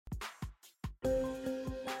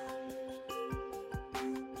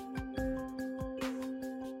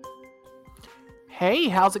Hey,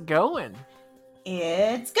 how's it going?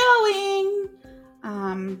 It's going.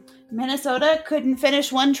 Minnesota couldn't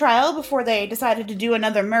finish one trial before they decided to do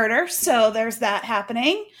another murder, so there's that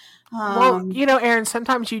happening. Well, Aaron,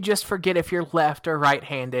 sometimes you just forget if you're left or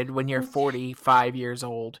right-handed when you're 45 years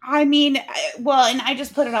old. And I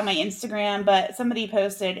just put it on my Instagram, but somebody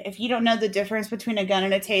posted, if you don't know the difference between a gun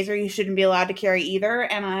and a taser, you shouldn't be allowed to carry either,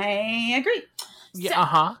 and I agree.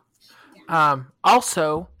 Yeah,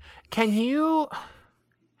 also, can you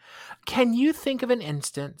think of an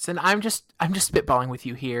instance, and I'm just spitballing with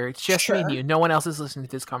you here. It's just me and you. No one else is listening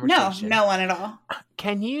to this conversation. No one at all.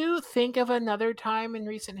 Can you think of another time in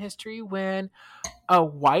recent history when a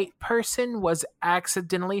white person was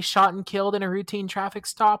accidentally shot and killed in a routine traffic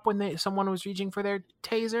stop when someone was reaching for their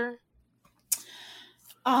taser?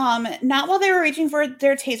 Not while they were reaching for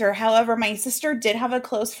their taser. However, my sister did have a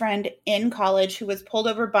close friend in college who was pulled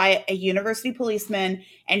over by a university policeman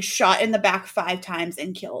and shot in the back 5 times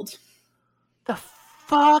and killed. The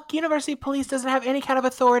fuck? University police doesn't have any kind of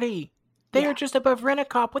authority. They are just above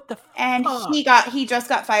rent-a-cop. What the fuck? And he just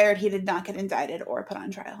got fired. He did not get indicted or put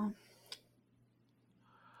on trial.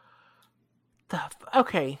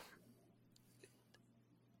 Okay.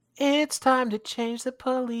 It's time to change the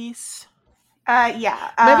police.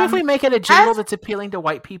 Maybe if we make it a jingle that's appealing to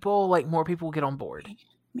white people, like more people will get on board.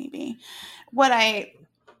 Maybe. What I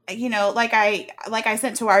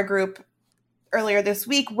sent to our group earlier this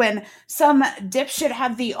week when some dipshit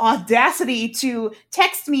had the audacity to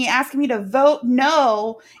text me asking me to vote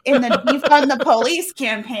no in the defund the police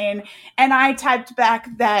campaign. And I typed back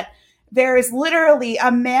that there is literally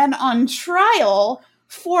a man on trial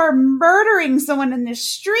for murdering someone in the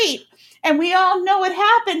street. And we all know what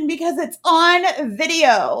happened because it's on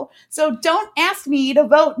video. So don't ask me to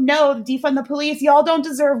vote no to defund the police. Y'all don't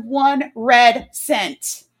deserve 1 red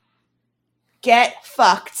cent. Get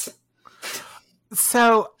fucked.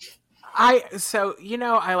 So I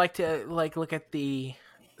like to look at the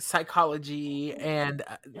psychology and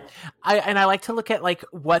I like to look at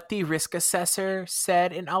what the risk assessor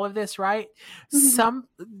said in all of this, right? Mm-hmm.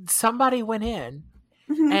 Somebody went in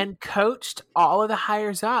and coached all of the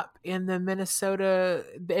hires up in the Minnesota,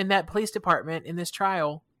 in that police department in this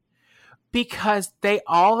trial, because they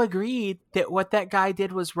all agreed that what that guy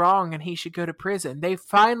did was wrong and he should go to prison. They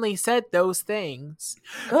finally said those things.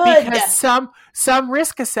 Good. Because some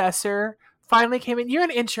risk assessor finally came in. You're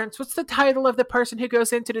in insurance. What's the title of the person who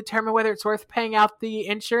goes in to determine whether it's worth paying out the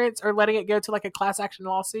insurance or letting it go to a class action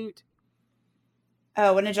lawsuit?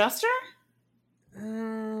 Oh, an adjuster?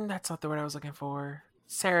 That's not the word I was looking for.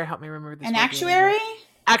 Sarah, help me remember this. An actuary?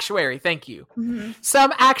 Actuary, thank you. Mm-hmm.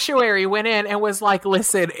 Some actuary went in and was like,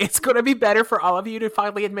 listen, it's going to be better for all of you to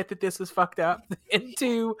finally admit that this was fucked up than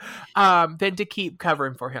to keep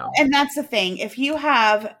covering for him. And that's the thing. If you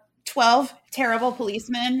have 12 terrible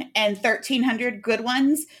policemen and 1,300 good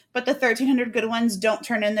ones, but the 1,300 good ones don't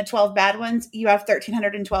turn in the 12 bad ones, you have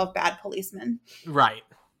 1,312 bad policemen. Right.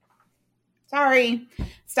 Sorry.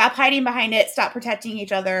 Stop hiding behind it. Stop protecting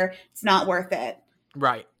each other. It's not worth it.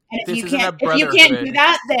 Right. And if you can't do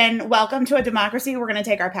that, then welcome to a democracy. We're going to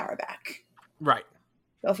take our power back. Right.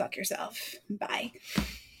 Go fuck yourself. Bye.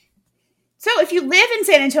 So if you live in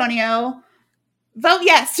San Antonio, vote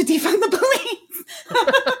yes to defund the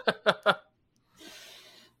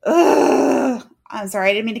police. I'm sorry.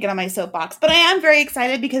 I didn't mean to get on my soapbox, but I am very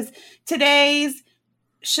excited because today's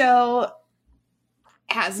show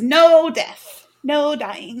has no death, no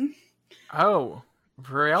dying. Oh,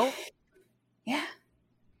 for real? Yeah.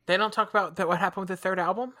 They don't talk about what happened with the 3rd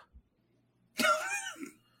album?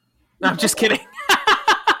 No, I'm just kidding.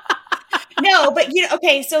 No, but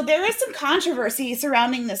okay, so there is some controversy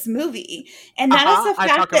surrounding this movie, and that is the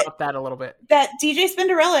fact I talk about that a little bit. That DJ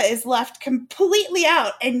Spinderella is left completely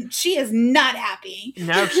out, and she is not happy.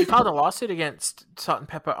 No, she filed a lawsuit against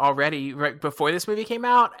Salt-N-Pepa already, right before this movie came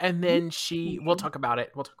out, and then we'll talk about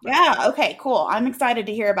it. Okay, cool. I'm excited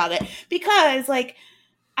to hear about it because,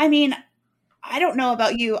 I don't know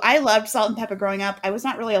about you. I loved Salt-N-Pepa growing up. I was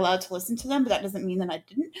not really allowed to listen to them, but that doesn't mean that I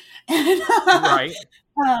didn't. Right.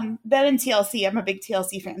 Them and TLC. I'm a big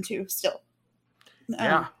TLC fan too, still.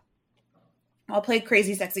 Yeah. I'll play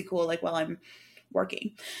Crazy Sexy Cool while I'm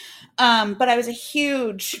working. But I was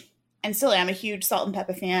and still am a huge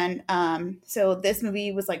Salt-N-Pepa fan. So this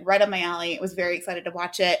movie was right up my alley. I was very excited to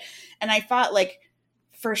watch it. And I thought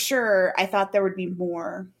for sure, I thought there would be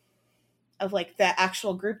more of the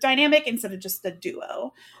actual group dynamic instead of just the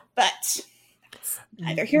duo, but that's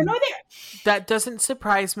neither here nor there. That doesn't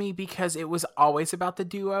surprise me because it was always about the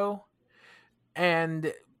duo,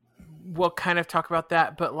 and we'll kind of talk about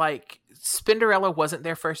that. But Spinderella wasn't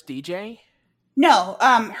their first DJ. No,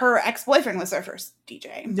 her ex-boyfriend was their first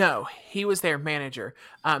DJ. No, he was their manager.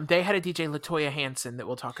 They had a DJ, Latoya Hanson, that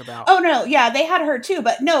we'll talk about. Oh no, yeah, they had her too,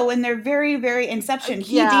 but no, in their very, very inception,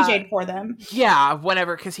 he DJ'd for them. Yeah,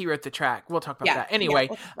 whenever, because he wrote the track. We'll talk about that. Anyway,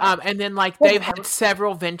 and then they've had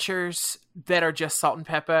several ventures that are just Salt and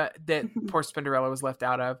Peppa that poor Spinderella was left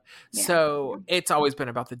out of. Yeah. So it's always been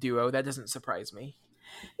about the duo. That doesn't surprise me.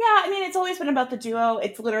 Yeah, I mean, it's always been about the duo.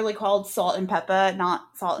 It's literally called Salt and Peppa, not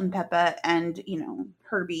Salt and Peppa and,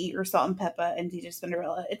 Herbie, or Salt and Peppa and DJ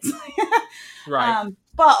Spinderella. It's right.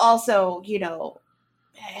 But also,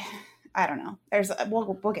 I don't know.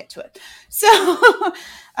 We'll get to it. So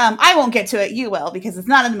I won't get to it. You will, because it's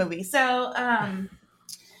not in the movie. So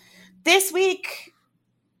this week,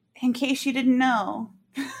 in case you didn't know,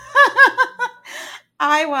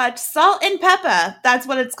 I watched Salt and Peppa. That's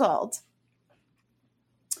what it's called.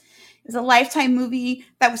 It was a Lifetime movie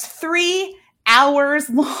that was 3 hours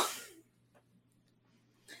long.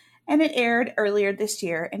 And it aired earlier this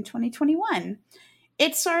year in 2021.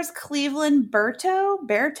 It stars Cleveland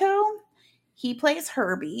Berto. He plays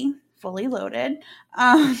Herbie, fully loaded.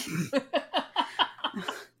 I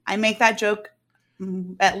make that joke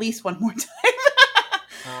at least one more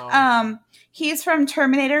time. He's from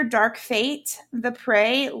Terminator, Dark Fate, The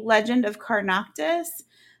Prey, Legend of Carnoctus,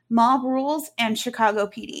 Mob Rules, and Chicago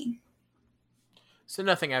PD. So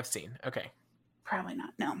nothing I've seen. Okay. Probably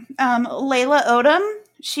not, no. Layla Odom,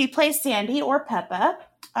 she plays Sandy or Peppa.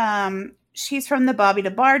 She's from the Bobby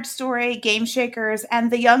DeBarge story, Game Shakers, and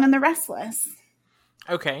The Young and the Restless.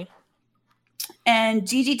 Okay. And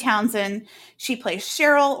Gigi Townsend, she plays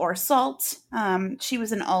Cheryl or Salt. She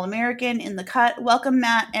was an All-American in The Cut, Welcome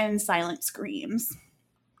Matt, and Silent Screams.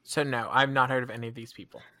 So no, I've not heard of any of these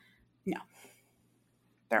people. No.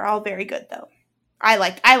 They're all very good, though. I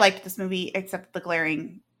liked this movie, except the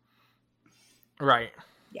glaring. Right.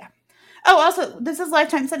 Yeah. Oh, also, this is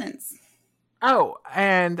Lifetime Sentence. Oh,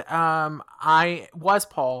 and I was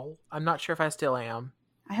Paul. I'm not sure if I still am.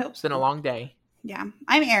 I hope so. It's been a long day. Yeah.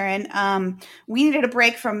 I'm Erin. We needed a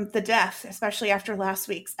break from the death, especially after last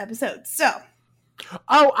week's episode. So.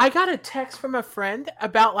 Oh, I got a text from a friend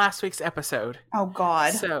about last week's episode. Oh,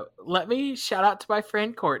 God. So let me shout out to my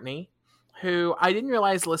friend Courtney, who I didn't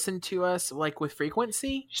realize listened to us with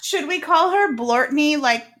frequency. Should we call her Blortney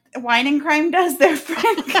like Wine and Crime does their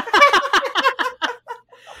friend?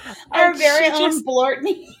 Our very own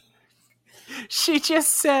Blortney. She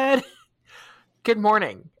just said, "Good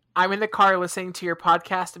morning. I'm in the car listening to your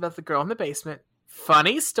podcast about the girl in the basement.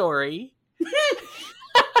 Funny story.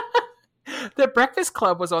 The Breakfast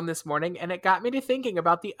Club was on this morning, and it got me to thinking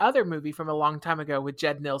about the other movie from a long time ago with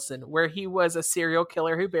Jed Nilsson, where he was a serial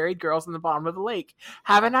killer who buried girls in the bottom of the lake.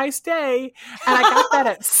 Have a nice day." And I got that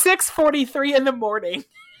at 6:43 in the morning.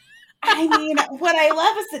 I mean, what I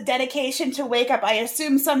love is the dedication to wake up, I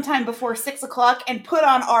assume, sometime before 6 o'clock and put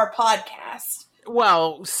on our podcast.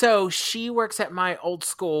 Well, so she works at my old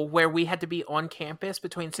school where we had to be on campus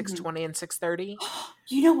between 6:20 and 6:30.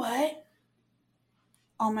 You know what?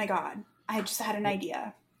 Oh my God. I just had an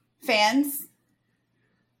idea. Fans,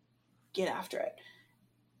 get after it.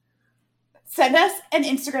 Send us an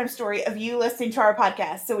Instagram story of you listening to our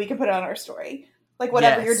podcast so we can put it on our story. Like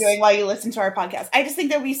whatever you're doing while you listen to our podcast. I just think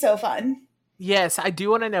that would be so fun. Yes, I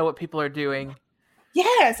do want to know what people are doing.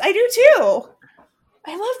 Yes, I do too.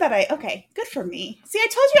 I love that. Okay, good for me. See, I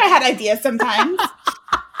told you I had ideas sometimes.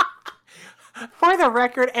 For the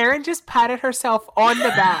record, Erin just patted herself on the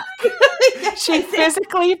back. She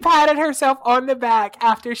physically patted herself on the back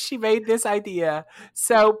after she made this idea.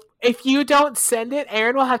 So if you don't send it,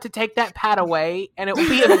 Erin will have to take that pat away, and it will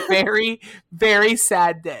be a very, very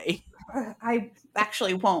sad day. I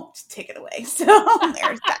actually won't take it away. So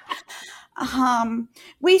there's that.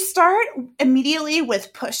 We start immediately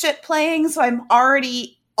with Push It playing, so I'm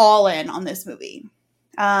already all in on this movie.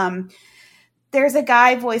 There's a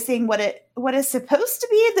guy voicing what is supposed to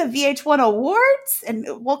be the VH1 Awards, and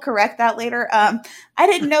we'll correct that later. I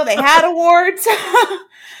didn't know they had awards.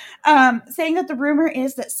 Saying that the rumor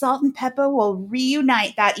is that Salt and Peppa will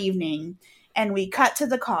reunite that evening, and we cut to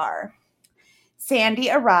the car. Sandy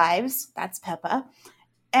arrives, that's Peppa,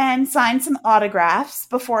 and signs some autographs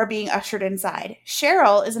before being ushered inside.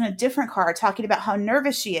 Cheryl is in a different car talking about how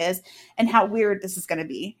nervous she is and how weird this is going to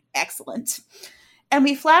be. Excellent. And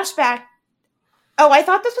we flash back. Oh, I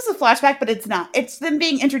thought this was a flashback, but it's not. It's them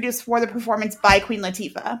being introduced for the performance by Queen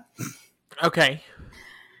Latifah. Okay.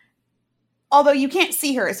 Although you can't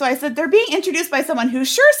see her. So I said they're being introduced by someone who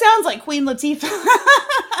sure sounds like Queen Latifah.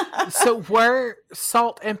 So were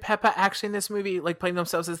Salt and Peppa actually in this movie, playing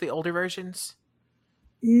themselves as the older versions?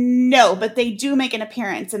 No, but they do make an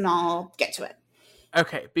appearance, and I'll get to it.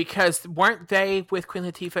 Okay, because weren't they with Queen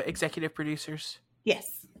Latifah executive producers?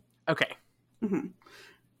 Yes. Okay. Mm-hmm.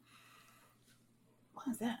 What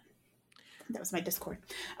was that? That was my Discord.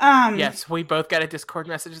 Yes, we both got a Discord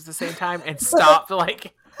message at the same time and stopped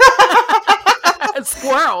like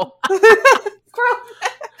squirrel.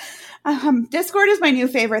 Discord is my new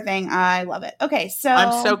favorite thing. I love it. Okay, so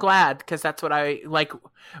I'm so glad because that's what I like.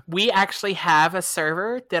 We actually have a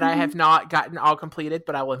server that I have not gotten all completed,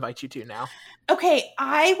 but I will invite you to now. Okay,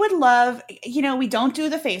 I would love, we don't do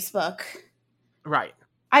the Facebook. Right.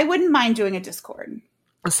 I wouldn't mind doing a Discord.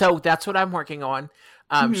 So that's what I'm working on.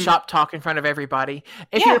 Shop talk in front of everybody.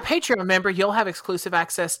 If you're a Patreon member, you'll have exclusive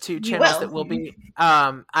access to channels that will be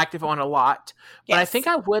active on a lot. But I think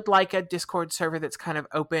I would like a Discord server that's kind of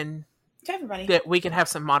open to everybody, that we can have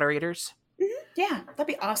some moderators. Mm-hmm. Yeah, that'd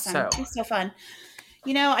be awesome. It'd be so fun.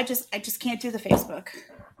 I just can't do the Facebook.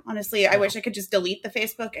 Honestly, I wish I could just delete the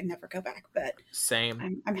Facebook and never go back. But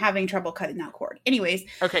same. I'm having trouble cutting out cord. Anyways.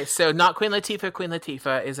 Okay, so not Queen Latifah. Queen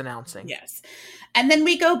Latifah is announcing. Yes. And then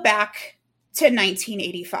we go back to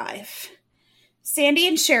 1985. Sandy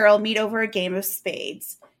and Cheryl meet over a game of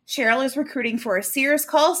spades. Cheryl is recruiting for a Sears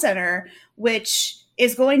call center, which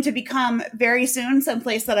is going to become very soon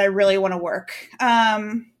someplace that I really want to work.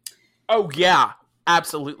 Oh, yeah.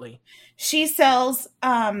 Absolutely. She sells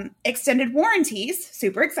extended warranties.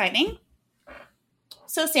 Super exciting.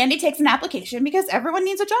 So Sandy takes an application because everyone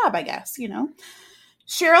needs a job, I guess,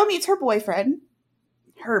 Cheryl meets her boyfriend,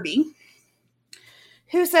 Herbie,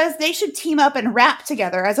 who says they should team up and rap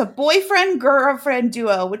together as a boyfriend-girlfriend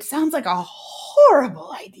duo, which sounds like a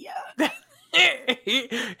horrible idea. That's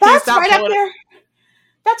right up there.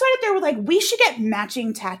 That's right up there with we should get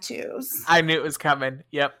matching tattoos. I knew it was coming.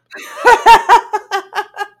 Yep.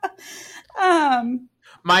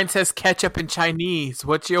 Mine says ketchup in Chinese.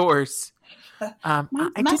 What's yours? I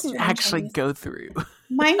didn't actually go through.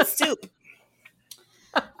 Mine's soup.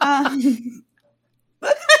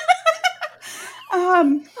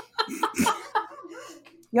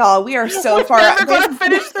 Y'all, we are so far. We're never going to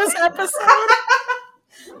finish this episode.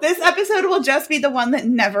 This episode will just be the one that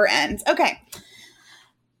never ends. Okay.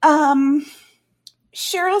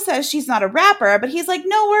 Cheryl says she's not a rapper, but he's like,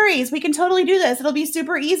 no worries. We can totally do this. It'll be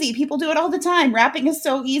super easy. People do it all the time. Rapping is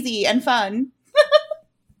so easy and fun.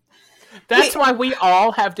 That's why we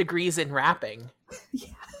all have degrees in rapping. Yeah.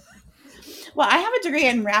 Well, I have a degree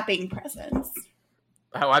in rapping presence.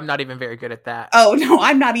 Oh, I'm not even very good at that. Oh, no,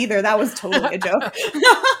 I'm not either. That was totally a joke.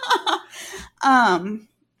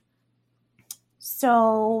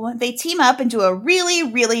 So they team up and do a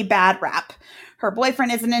really, really bad rap. Her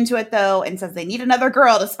boyfriend isn't into it, though, and says they need another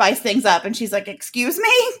girl to spice things up. And she's like, excuse me?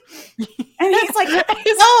 And he's like,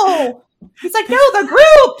 no. He's like, no, the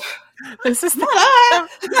group. This is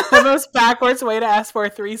the most backwards way to ask for a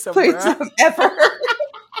threesome ever.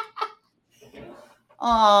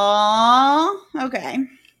 Aww. Okay.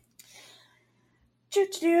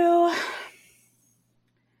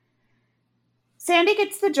 Sandy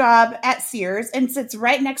gets the job at Sears and sits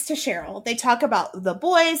right next to Cheryl. They talk about the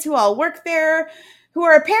boys who all work there, who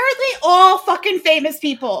are apparently all fucking famous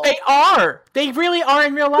people. They are. They really are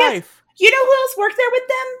in real life. Yes. You know who else worked there with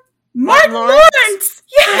them? Martin Lawrence.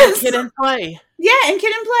 Yes. And Kid and Play. Yeah, and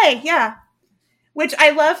Kid and Play. Yeah. Which I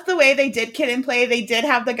loved the way they did Kid and Play. They did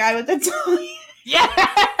have the guy with the toy.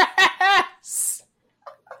 Yes.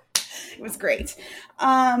 It was great.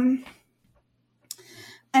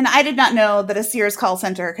 And I did not know that a Sears call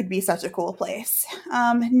center could be such a cool place.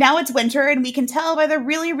 Now it's winter, and we can tell by the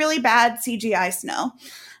really, really bad CGI snow.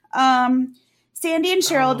 Sandy and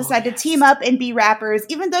Cheryl decide to team up and be rappers,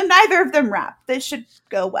 even though neither of them rap. This should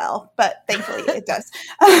go well, but thankfully it does.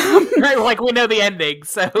 Right, we know the ending,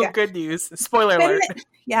 so good news. Spoiler alert.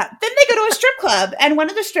 Then they go to a strip club, and one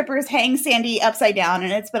of the strippers hangs Sandy upside down,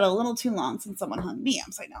 and it's been a little too long since someone hung me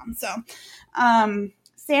upside down. So,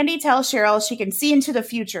 Sandy tells Cheryl she can see into the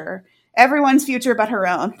future. Everyone's future but her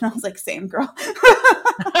own. And I was like, same girl.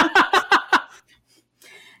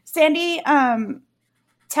 Sandy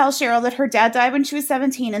tells Cheryl that her dad died when she was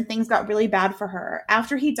 17 and things got really bad for her.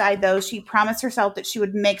 After he died, though, she promised herself that she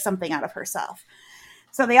would make something out of herself.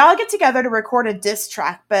 So they all get together to record a diss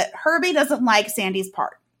track, but Herbie doesn't like Sandy's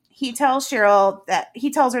part. He tells her that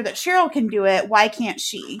Cheryl can do it. Why can't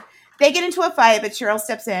she? They get into a fight, but Cheryl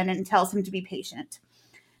steps in and tells him to be patient.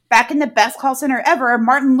 Back in the best call center ever,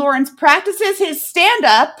 Martin Lawrence practices his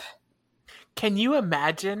stand-up. Can you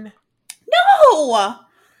imagine? No!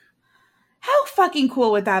 How fucking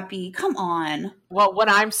cool would that be? Come on. Well, when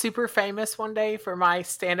I'm super famous one day for my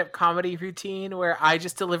stand-up comedy routine where I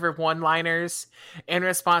just deliver one-liners in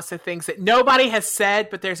response to things that nobody has said,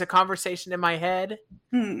 but there's a conversation in my head,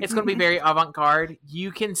 it's going to be very avant-garde.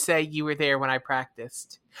 You can say you were there when I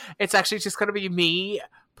practiced. It's actually just going to be me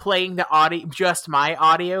playing the audio, just my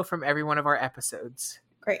audio from every one of our episodes.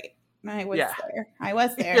 Great. I was there. I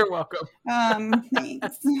was there. You're welcome.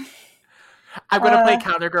 Thanks. I'm going to play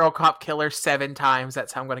Counter Girl Cop Killer 7 times.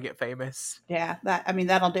 That's how I'm going to get famous. Yeah,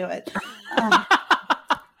 that'll do it.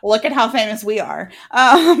 Look at how famous we are.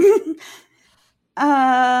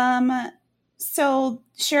 So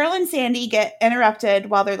Cheryl and Sandy get interrupted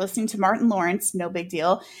while they're listening to Martin Lawrence. No big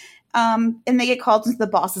deal. And they get called into the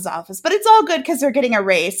boss's office. But it's all good because they're getting a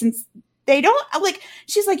raise. Since they don't, like,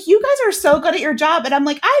 she's like, you guys are so good at your job. And I'm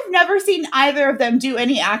like, I've never seen either of them do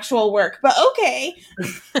any actual work. But okay.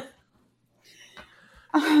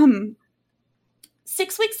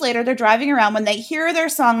 6 weeks later, they're driving around when they hear their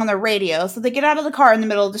song on the radio. So they get out of the car in the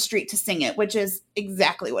middle of the street to sing it, which is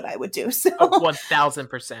exactly what I would do. So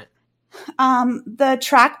 1000%. The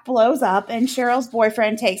track blows up and Cheryl's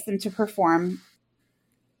boyfriend takes them to perform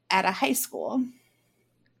at a high school.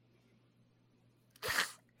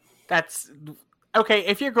 That's okay.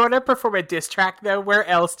 If you're going to perform a diss track, though, where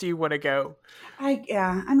else do you want to go? I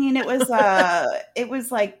mean, it was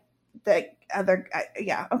like the other,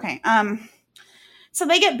 okay. So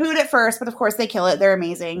they get booed at first, but of course they kill it. They're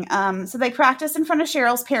amazing. So they practice in front of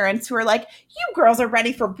Cheryl's parents, who are like, "You girls are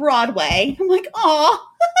ready for Broadway." I'm like, "Aw."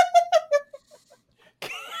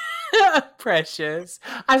 Precious.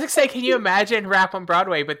 I was going to say, can you imagine rap on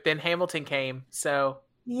Broadway? But then Hamilton came, so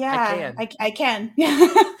yeah, I can.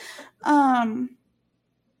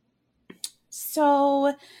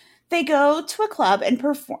 So they go to a club and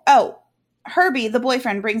perform. Oh, Herbie, the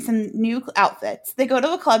boyfriend, brings some new outfits. They go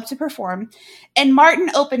to a club to perform, and Martin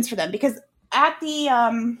opens for them because at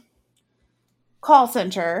the call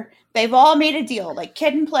center, they've all made a deal. Like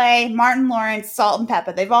Kid and Play, Martin Lawrence, Salt and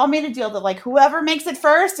Pepper. They've all made a deal that like whoever makes it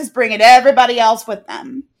first is bringing everybody else with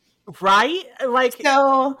them. Right? Like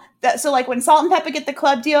so like when Salt and Pepper get the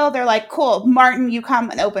club deal, they're like, "Cool, Martin, you come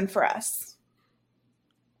and open for us,"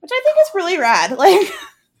 which I think is really rad. Like.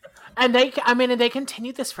 And they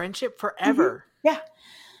continue this friendship forever. Mm-hmm.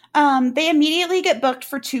 Yeah. They immediately get booked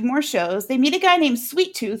for 2 more shows. They meet a guy named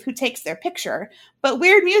Sweet Tooth who takes their picture, but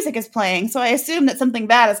weird music is playing, so I assume that something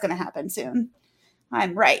bad is going to happen soon.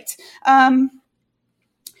 I'm right. So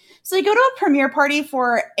they go to a premiere party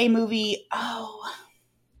for a movie. Oh,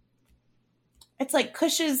 it's like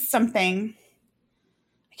Cush's something.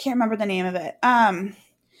 I can't remember the name of it. And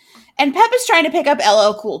Pep is trying to pick up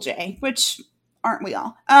LL Cool J, which... aren't we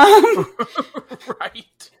all? Right.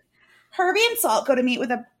 Herbie and Salt go to meet with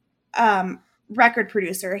a record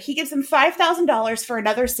producer. He gives them $5,000 for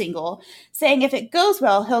another single, saying if it goes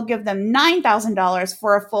well, he'll give them $9,000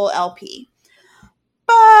 for a full LP.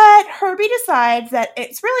 But Herbie decides that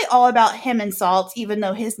it's really all about him and Salt, even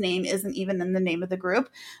though his name isn't even in the name of the group.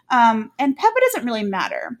 And Peppa doesn't really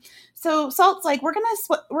matter. So Salt's like, we're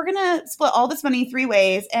gonna split all this money 3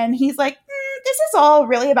 ways, and he's like, this is all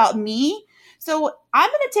really about me. So I'm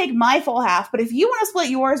going to take my full half, but if you want to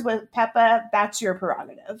split yours with Peppa, that's your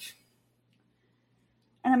prerogative.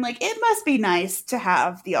 And I'm like, it must be nice to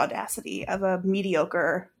have the audacity of a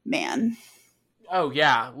mediocre man. Oh,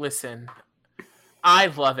 yeah. Listen, I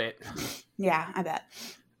love it. Yeah, I bet.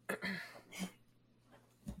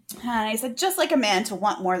 And I said, just like a man to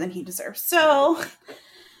want more than he deserves. So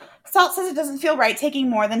Salt says it doesn't feel right taking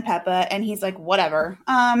more than Peppa, and he's like, whatever.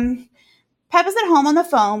 Peppa's at home on the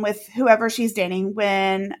phone with whoever she's dating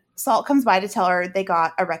when Salt comes by to tell her they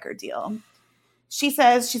got a record deal. She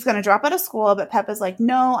says she's going to drop out of school, but Peppa's like,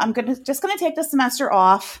 no, I'm just going to take the semester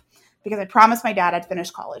off because I promised my dad I'd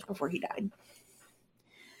finish college before he died.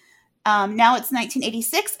 Now it's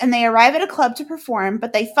 1986, and they arrive at a club to perform,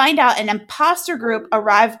 but they find out an imposter group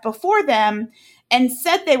arrived before them and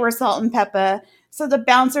said they were Salt and Peppa. So the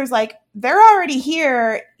bouncer's like, they're already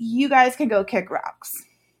here. You guys can go kick rocks.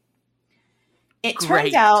 It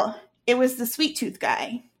turns out it was the Sweet Tooth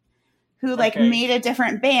guy who made a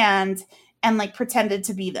different band and pretended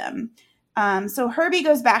to be them. So Herbie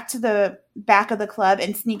goes back to the back of the club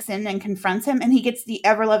and sneaks in and confronts him, and he gets the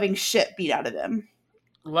ever-loving shit beat out of him.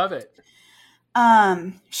 Love it.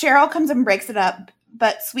 Cheryl comes and breaks it up,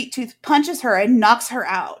 but Sweet Tooth punches her and knocks her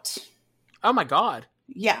out. Oh my God.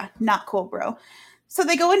 Yeah, not cool, bro. So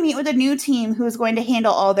they go and meet with a new team who is going to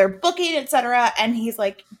handle all their booking, etc. And he's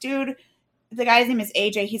like, dude... The guy's name is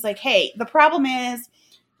AJ. He's like, hey, the problem is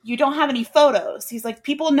you don't have any photos. He's like,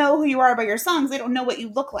 people know who you are by your songs. They don't know what you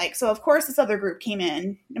look like. So of course this other group came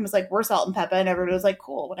in and was like, we're Salt-N-Pepa. And everybody was like,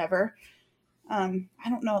 cool, whatever. I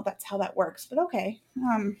don't know if that's how that works, but okay.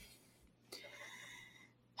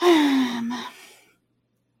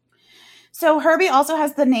 So Herbie also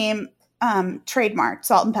has the name trademarked,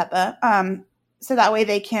 Salt-N-Pepa. So that way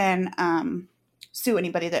they can sue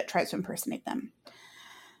anybody that tries to impersonate them.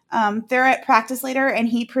 They're at practice later, and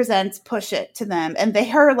he presents Push It to them, and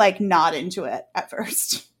they are like not into it at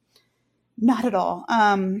first. Not at all.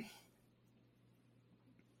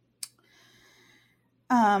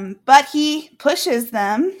 But he pushes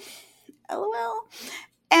them. LOL.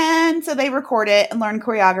 And so they record it and learn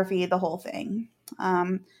choreography, the whole thing.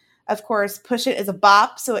 Of course, Push It is a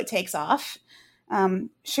bop, so it takes off.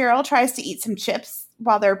 Cheryl tries to eat some chips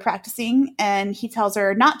while they're practicing, and he tells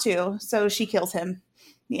her not to, so she kills him.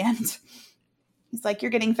 The end. He's like, you're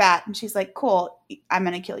getting fat. And she's like, cool, I'm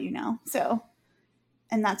going to kill you now. So,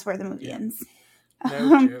 and that's where the movie ends.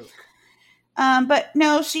 No joke. But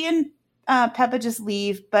no, she and Pepa just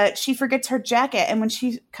leave, but she forgets her jacket. And when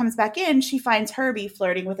she comes back in, she finds Herbie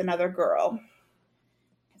flirting with another girl.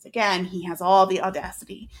 Because again, he has all the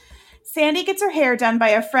audacity. Sandy gets her hair done by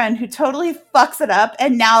a friend who totally fucks it up,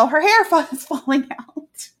 and now her hair is falling out.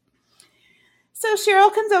 So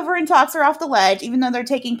Cheryl comes over and talks her off the ledge, even though they're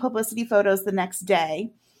taking publicity photos the next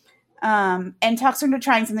day, and talks her into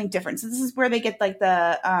trying something different. So this is where they get like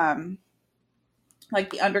the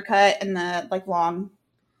undercut and the like long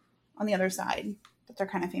on the other side that they're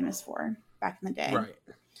kind of famous for back in the day. Right.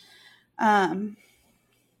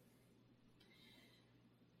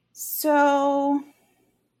 So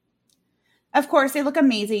of course they look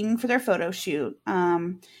amazing for their photo shoot.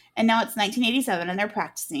 And now it's 1987 and they're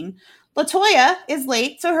practicing. LaToya is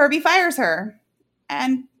late, so Herbie fires her.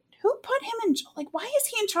 And who put him in? Like, why is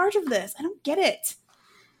he in charge of this? I don't get it.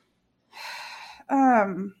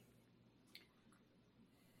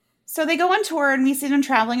 So they go on tour, and we see them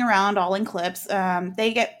traveling around, all in clips.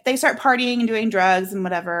 They start partying and doing drugs and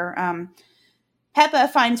whatever. Pepa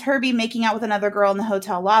finds Herbie making out with another girl in the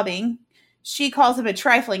hotel lobby. She calls him a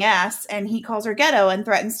trifling ass, and he calls her ghetto and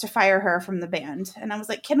threatens to fire her from the band. And I was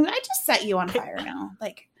like, can I just set you on fire now?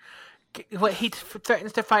 Like, what, he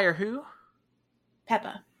threatens to fire who?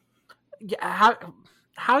 Pepa. Yeah,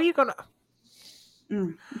 how are you gonna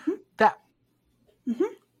that? Mm-hmm.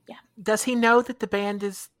 Yeah. Does he know that the band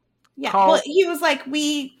is? Yeah. Called... Well, he was like,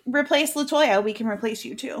 we replaced LaToya. We can replace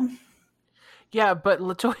you too. Yeah, but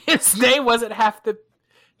LaToya's name wasn't half the.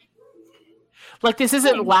 Like, this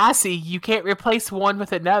isn't Lassie. You can't replace one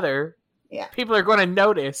with another. Yeah. People are going to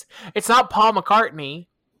notice. It's not Paul McCartney.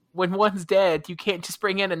 When one's dead, you can't just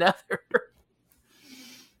bring in another.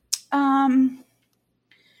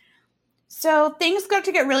 So things start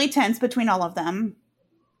to get really tense between all of them.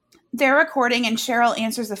 They're recording, and Cheryl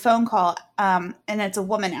answers a phone call, and it's a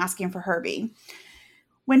woman asking for Herbie.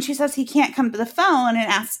 When she says he can't come to the phone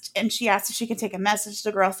and she asks if she can take a message,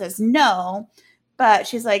 the girl says no. But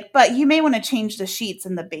she's like, but you may want to change the sheets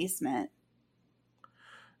in the basement.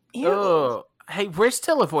 Oh, hey, we're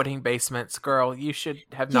still avoiding basements, girl. You should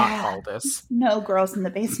have not called us. No girls in the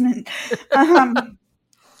basement.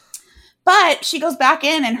 But she goes back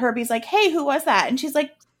in, and Herbie's like, hey, who was that? And she's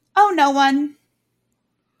like, oh, no one.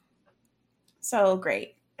 So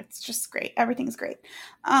great. It's just great. Everything's great.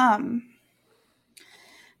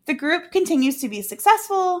 The group continues to be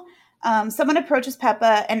successful. Someone approaches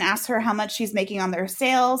Pepa and asks her how much she's making on their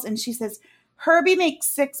sales. And she says, Herbie makes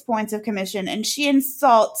 6 points of commission, and she and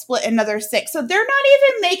Salt split another 6. So they're not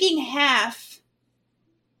even making half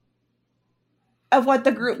of what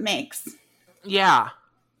the group makes. Yeah.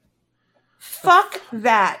 Fuck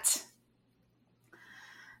that.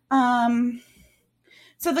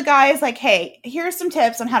 So the guy is like, hey, here's some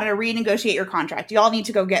tips on how to renegotiate your contract. You all need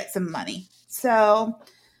to go get some money. So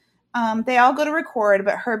they all go to record,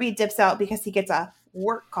 but Herbie dips out because he gets a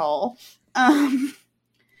work call.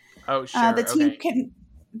 Oh, sure.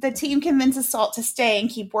 The team convinces Salt to stay and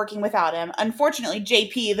keep working without him. Unfortunately,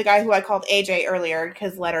 JP, the guy who I called AJ earlier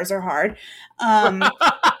because letters are hard, the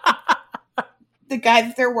guy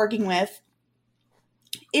that they're working with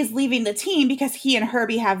is leaving the team because he and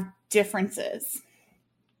Herbie have differences.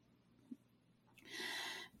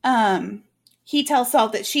 He tells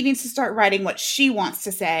Salt that she needs to start writing what she wants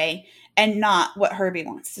to say and not what Herbie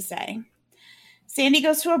wants to say. Sandy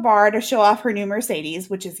goes to a bar to show off her new Mercedes,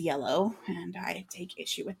 which is yellow, and I take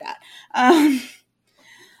issue with that.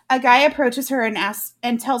 A guy approaches her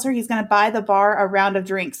and tells her he's going to buy the bar a round of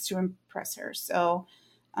drinks to impress her. So,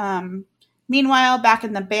 meanwhile, back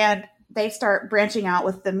in the band they start branching out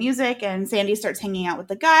with the music, and Sandy starts hanging out with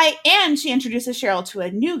the guy, and she introduces Cheryl to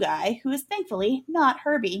a new guy who is thankfully not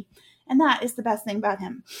Herbie. And that is the best thing about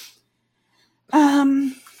him.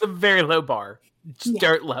 It's a very low bar. Just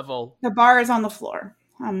dirt level. The bar is on the floor.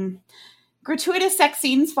 Gratuitous sex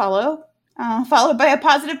scenes follow, followed by a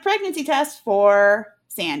positive pregnancy test for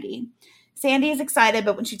Sandy. Sandy is excited,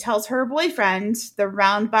 but when she tells her boyfriend, the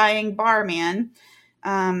round-buying barman,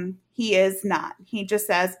 he is not. He just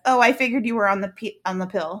says, "Oh, I figured you were on the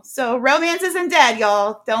pill." So romance isn't dead,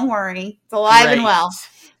 y'all. Don't worry. It's alive and well.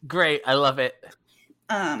 Great. I love it.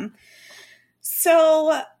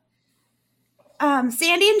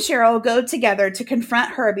 Sandy and Cheryl go together to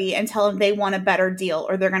confront Herbie and tell him they want a better deal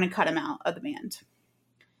or they're going to cut him out of the band.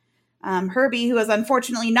 Herbie, who has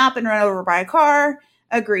unfortunately not been run over by a car,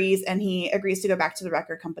 agrees, and he agrees to go back to the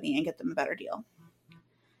record company and get them a better deal.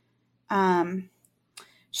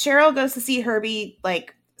 Cheryl goes to see Herbie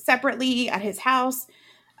separately at his house.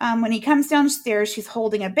 When he comes downstairs, she's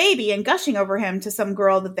holding a baby and gushing over him to some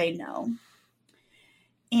girl that they know.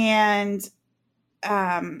 And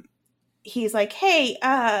he's like, "Hey,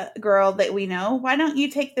 girl that we know, why don't you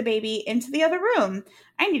take the baby into the other room?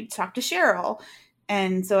 I need to talk to Cheryl."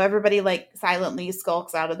 And so everybody silently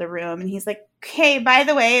skulks out of the room. And he's like, "Hey, by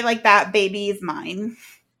the way, that baby is mine."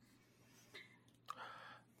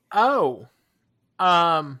 Oh.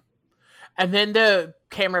 And then the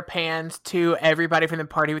camera pans to everybody from the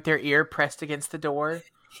party with their ear pressed against the door.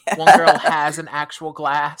 Yeah. One girl has an actual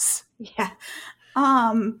glass. Yeah.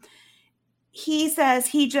 He says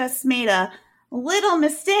he just made a little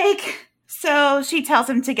mistake. So she tells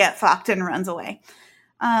him to get fucked and runs away.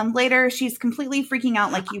 Later, she's completely freaking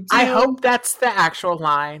out like you do. I hope that's the actual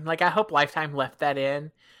line. I hope Lifetime left that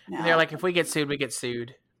in. No. And they're like, if we get sued, we get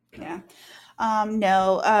sued. Yeah.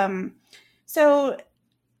 No. So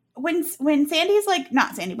when Sandy's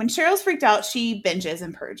not Sandy, when Cheryl's freaked out, she binges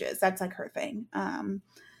and purges. That's her thing.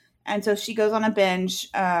 And so she goes on a binge,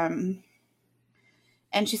 and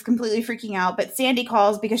she's completely freaking out. But Sandy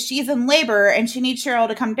calls because she's in labor and she needs Cheryl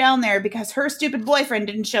to come down there because her stupid boyfriend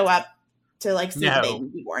didn't show up to see the baby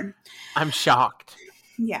be born. I'm shocked.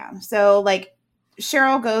 Yeah. So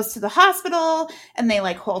Cheryl goes to the hospital and they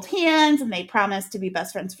hold hands and they promise to be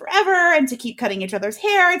best friends forever and to keep cutting each other's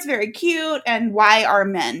hair. It's very cute. And why are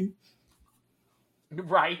men?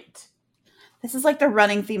 Right. This is the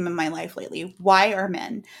running theme in my life lately. Why are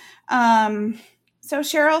men? So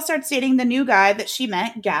Cheryl starts dating the new guy that she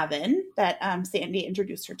met, Gavin, that Sandy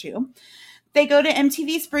introduced her to. They go to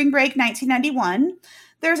MTV Spring Break 1991.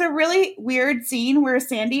 There's a really weird scene where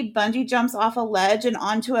Sandy bungee jumps off a ledge and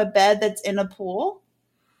onto a bed that's in a pool.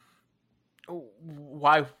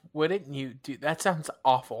 Why wouldn't you do that? Sounds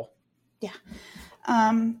awful. Yeah.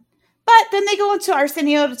 But then they go into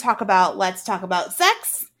Arsenio to talk about Let's Talk About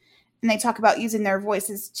Sex. And they talk about using their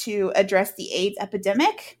voices to address the AIDS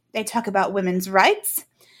epidemic. They talk about women's rights.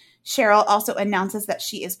 Cheryl also announces that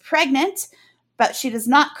she is pregnant, but she does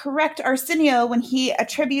not correct Arsenio when he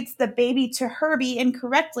attributes the baby to Herbie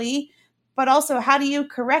incorrectly. But also, how do you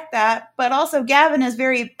correct that? But also, Gavin is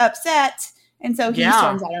very upset, and so he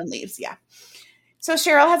storms out and leaves. Yeah. So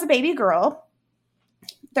Cheryl has a baby girl.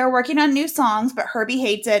 They're working on new songs, but Herbie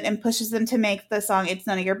hates it and pushes them to make the song "It's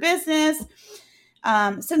None of Your Business."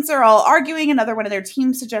 Since they're all arguing, another one of their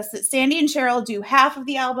team suggests that Sandy and Cheryl do half of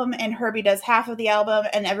the album and Herbie does half of the album,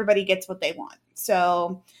 and everybody gets what they want.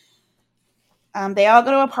 So they all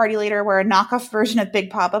go to a party later where a knockoff version of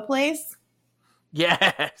Big Papa plays.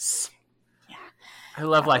 Yes. Yeah. I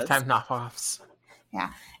love Lifetime knockoffs.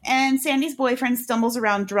 Yeah. And Sandy's boyfriend stumbles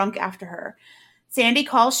around drunk after her. Sandy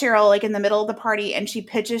calls Cheryl in the middle of the party and she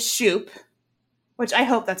pitches Shoop, which I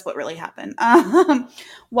hope that's what really happened,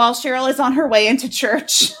 while Cheryl is on her way into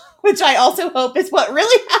church, which I also hope is what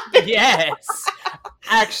really happened. Yes.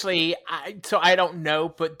 Actually, I don't know,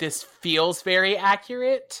 but this feels very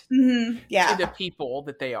accurate to the people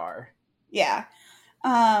that they are. Yeah.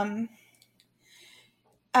 In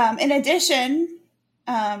addition,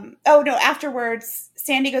 afterwards,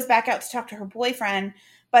 Sandy goes back out to talk to her boyfriend,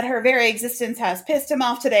 but her very existence has pissed him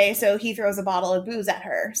off today, so he throws a bottle of booze at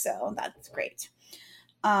her, so that's great.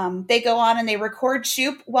 They go on and they record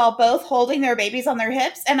Shoop while both holding their babies on their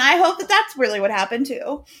hips, and I hope that that's really what happened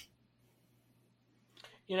too.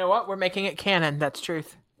 You know what? We're making it canon. That's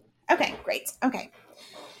truth. Okay, great. Okay.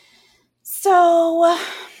 So,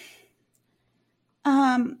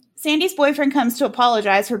 Sandy's boyfriend comes to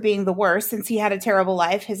apologize for being the worst since he had a terrible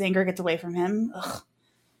life. His anger gets away from him. Ugh.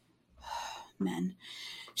 Men.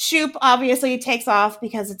 Shoop obviously takes off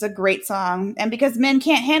because it's a great song. And because men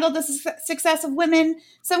can't handle the success of women,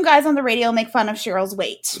 some guys on the radio make fun of Cheryl's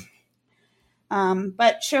weight.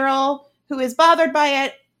 But Cheryl, who is bothered by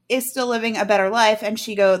it, is still living a better life, and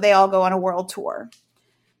they all go on a world tour.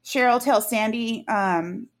 Cheryl tells Sandy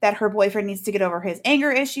that her boyfriend needs to get over his anger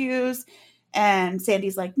issues, and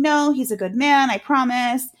Sandy's like, no, he's a good man, I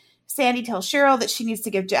promise. Sandy tells Cheryl that she needs to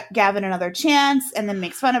give Gavin another chance, and then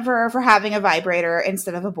makes fun of her for having a vibrator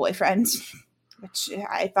instead of a boyfriend, which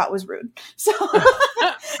I thought was rude. So,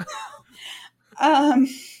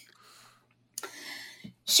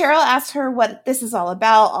 Cheryl asks her what this is all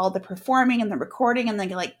about, all the performing and the recording, and they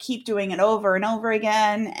like keep doing it over and over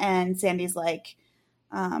again. And Sandy's like,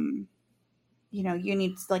 you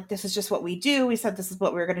need to, like, this is just what we do. We said this is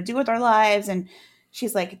what we were going to do with our lives. And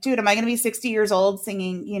she's like, dude, am I going to be 60 years old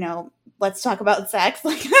singing, let's talk about sex?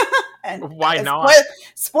 Like, and why not?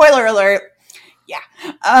 Spoiler alert. Yeah.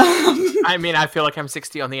 I mean, I feel like I'm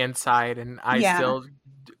 60 on the inside, and I still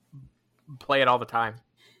play it all the time.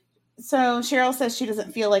 So Cheryl says she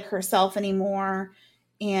doesn't feel like herself anymore,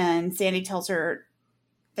 and Sandy tells her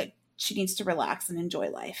that she needs to relax and enjoy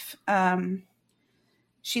life.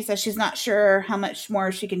 She says she's not sure how much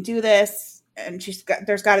more she can do this, and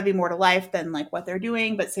there's got to be more to life than like what they're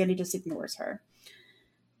doing, but Sandy just ignores her.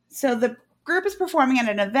 So the group is performing at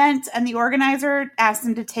an event, and the organizer asks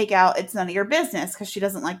them to take out "It's None of Your Business" because she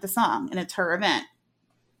doesn't like the song, and it's her event.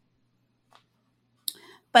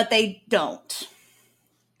 But they don't.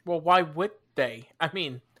 Well, why would they? I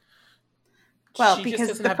mean,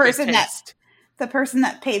 because the person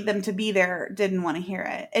that paid them to be there didn't want to hear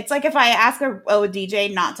it. It's like if I ask a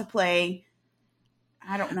DJ not to play,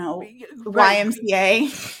 I don't know,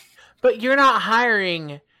 YMCA. But you're not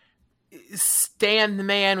hiring Stan the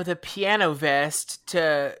man with a piano vest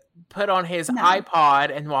to put on his iPod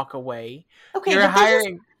and walk away. Okay, you're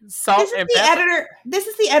hiring Salt and Pepper. This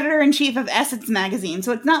is the editor-in-chief of Essence magazine,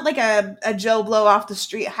 so it's not like a Joe Blow off the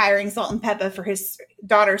street hiring Salt and Pepper for his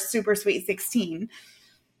daughter's super sweet 16.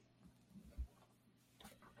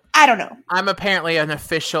 I don't know. I'm apparently an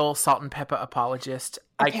official Salt and Pepper apologist.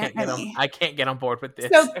 Apparently. I can't get on board with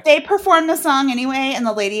this. So they perform the song anyway, and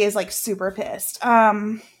the lady is like super pissed.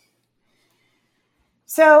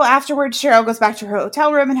 So afterwards, Cheryl goes back to her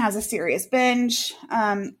hotel room and has a serious binge.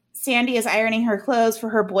 Sandy is ironing her clothes for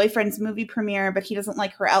her boyfriend's movie premiere, but he doesn't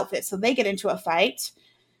like her outfit, so they get into a fight.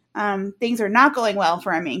 Things are not going well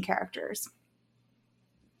for our main characters.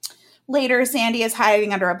 Later, Sandy is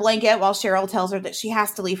hiding under a blanket while Cheryl tells her that she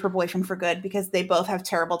has to leave her boyfriend for good because they both have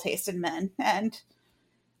terrible taste in men. And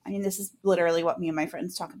I mean, this is literally what me and my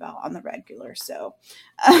friends talk about on the regular. So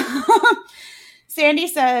Sandy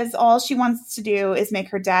says all she wants to do is make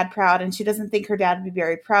her dad proud, and she doesn't think her dad would be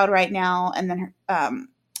very proud right now. And then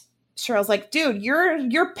Cheryl's like, dude,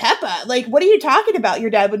 you're Peppa. Like, what are you talking about? Your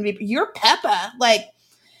dad wouldn't be, you're Peppa. Like,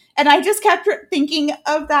 and I just kept thinking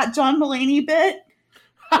of that John Mulaney bit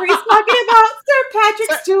where he's talking about Sir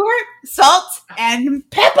Patrick Stewart, salt and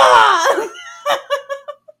pepper.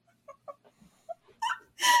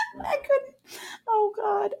 I couldn't. Oh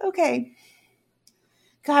God. Okay.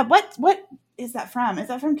 God, what is that from? Is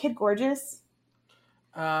that from Kid Gorgeous?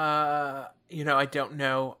 I don't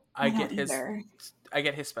know. I get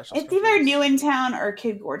his special. It's either New in Town or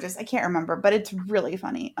Kid Gorgeous. I can't remember, but it's really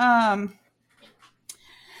funny.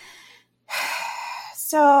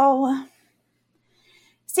 So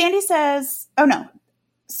Sandy says, oh no.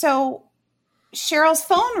 So Cheryl's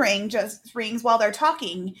phone rings while they're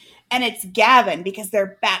talking, and it's Gavin because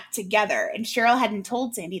they're back together. And Cheryl hadn't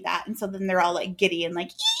told Sandy that. And so then they're all like giddy and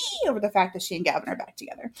like, yee, over the fact that she and Gavin are back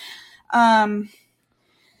together.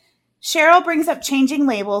 Cheryl brings up changing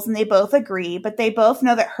labels, and they both agree, but they both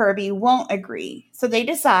know that Herbie won't agree. So they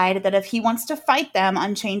decide that if he wants to fight them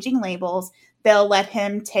on changing labels, they'll let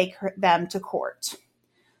him take them to court,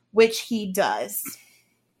 which he does.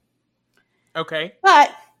 Okay.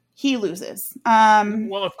 But he loses.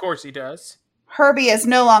 Well, of course he does. Herbie is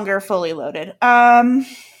no longer fully loaded.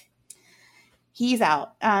 He's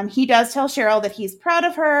out. He does tell Cheryl that he's proud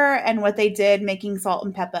of her and what they did, making Salt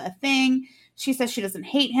and Peppa a thing. She says she doesn't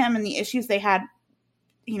hate him, and the issues they had,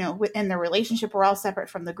 within their relationship were all separate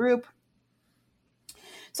from the group.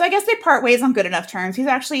 So I guess they part ways on good enough terms.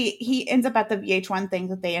 He ends up at the VH1 thing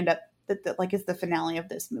that they end up, that is the finale of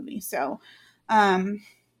this movie. So,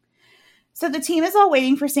 so the team is all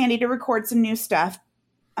waiting for Sandy to record some new stuff,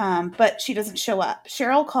 but she doesn't show up.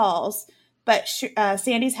 Cheryl calls, but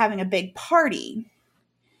Sandy's having a big party.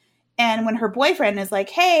 And when her boyfriend is like,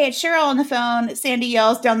 hey, it's Cheryl on the phone, Sandy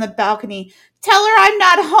yells down the balcony, tell her I'm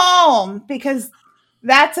not home, because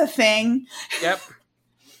that's a thing. Yep.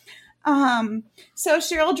 So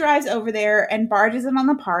Cheryl drives over there and barges in on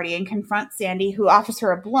the party and confronts Sandy, who offers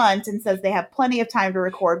her a blunt and says they have plenty of time to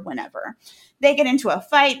record whenever. They get into a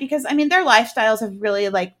fight because, I mean, their lifestyles have really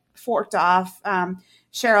like forked off.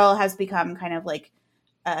 Cheryl has become kind of like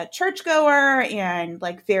a churchgoer and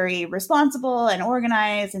like very responsible and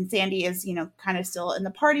organized, and Sandy is, you know, kind of still in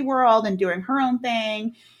the party world and doing her own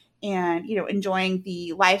thing and, you know, enjoying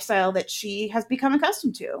the lifestyle that she has become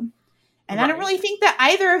accustomed to. And I don't really think that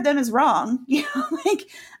either of them is wrong. You know, like,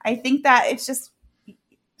 I think that it's just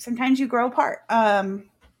sometimes you grow apart.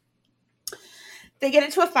 They get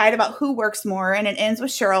into a fight about who works more, and it ends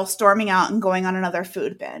with Cheryl storming out and going on another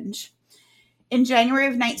food binge. In January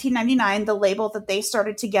of 1999, the label that they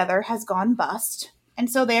started together has gone bust, and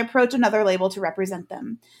so they approach another label to represent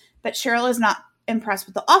them. But Cheryl is not impressed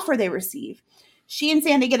with the offer they receive. She and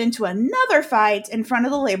Sandy get into another fight in front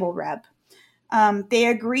of the label rep. They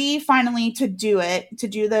agree finally to do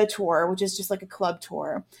the tour, which is just like a club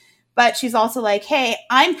tour. But she's also like, hey,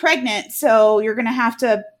 I'm pregnant, so you're going to have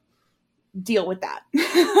to deal with that.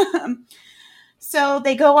 So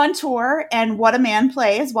they go on tour, and What a Man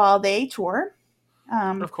plays while they tour.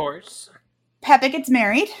 Of course. Peppa gets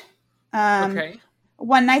married. Okay.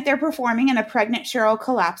 One night they're performing, and a pregnant Cheryl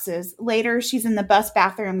collapses. Later, she's in the bus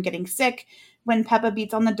bathroom getting sick when Peppa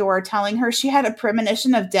beats on the door telling her she had a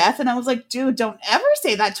premonition of death. And I was like, dude, don't ever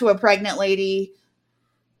say that to a pregnant lady.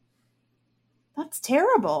 That's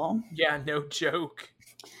terrible. Yeah, no joke.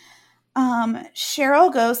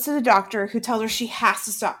 Cheryl goes to the doctor, who tells her she has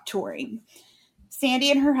to stop touring.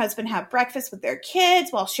 Sandy and her husband have breakfast with their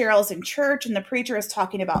kids while Cheryl's in church, and the preacher is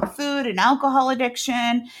talking about food and alcohol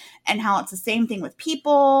addiction and how it's the same thing with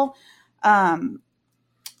people.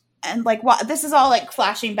 And like, this is all like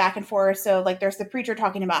flashing back and forth. So like, there's the preacher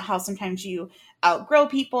talking about how sometimes you outgrow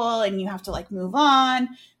people and you have to like move on.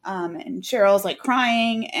 And Cheryl's like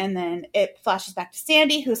crying, and then it flashes back to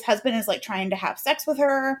Sandy, whose husband is like trying to have sex with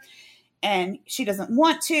her, and she doesn't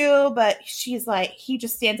want to, but she's like, he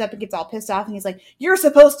just stands up and gets all pissed off, and he's like, you're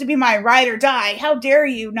supposed to be my ride or die. How dare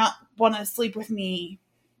you not want to sleep with me?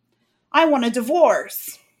 I want a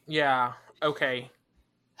divorce. Yeah. Okay.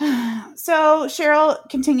 So Cheryl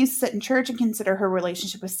continues to sit in church and consider her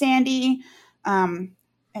relationship with Sandy. And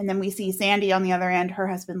then we see Sandy on the other end. Her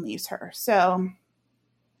husband leaves her. So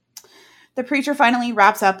the preacher finally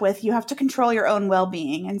wraps up with, you have to control your own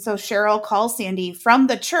well-being. And so Cheryl calls Sandy from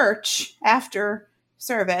the church after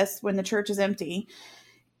service when the church is empty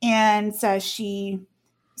and says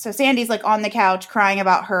so Sandy's like on the couch crying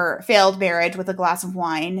about her failed marriage with a glass of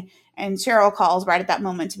wine. And Cheryl calls right at that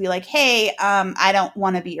moment to be like, hey, I don't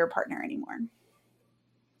want to be your partner anymore.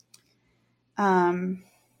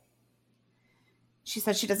 She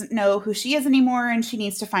says she doesn't know who she is anymore and she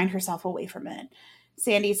needs to find herself away from it.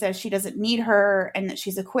 Sandy says she doesn't need her and that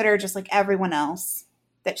she's a quitter just like everyone else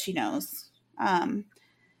that she knows.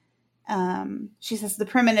 She says the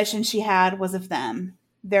premonition she had was of them.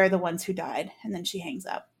 They're the ones who died. And then she hangs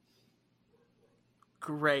up.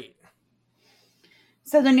 Great.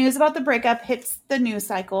 So the news about the breakup hits the news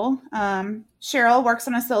cycle. Cheryl works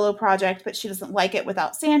on a solo project, but she doesn't like it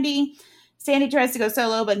without Sandy. Sandy tries to go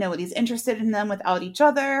solo, but nobody's interested in them without each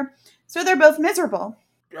other. So they're both miserable.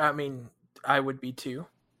 I mean, I would be too.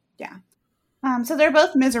 Yeah. So they're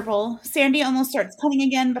both miserable. Sandy almost starts cutting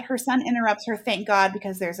again, but her son interrupts her, thank God,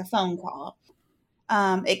 because there's a phone call.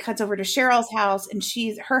 It cuts over to Cheryl's house, and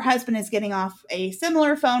her husband is getting off a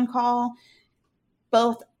similar phone call.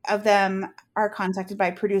 Both of them are contacted by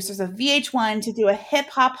producers of VH1 to do a Hip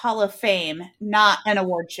Hop Hall of Fame, not an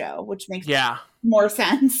award show, which makes more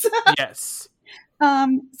sense. Yes.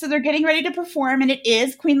 So they're getting ready to perform, and it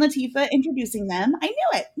is Queen Latifah introducing them. I knew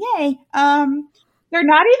it. Yay. They're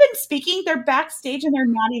not even speaking. They're backstage, and they're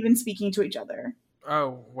not even speaking to each other.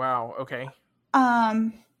 Oh, wow. Okay.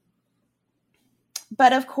 But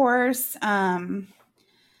of course,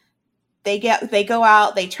 they go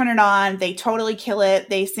out, they turn it on, they totally kill it.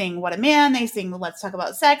 They sing What a Man, they sing Let's Talk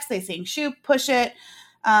About Sex, they sing Shoot, Push It.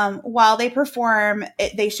 While they perform,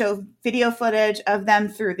 they show video footage of them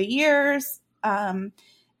through the years.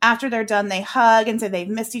 After they're done, they hug and say they've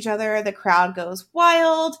missed each other. The crowd goes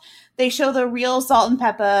wild. They show the real Salt and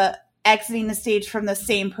Peppa exiting the stage from the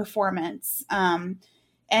same performance.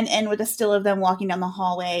 And end with a still of them walking down the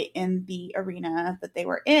hallway in the arena that they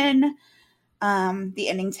were in. The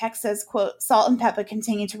ending text says, quote, Salt and Peppa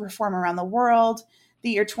continue to perform around the world. The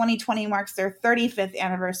year 2020 marks their 35th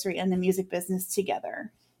anniversary in the music business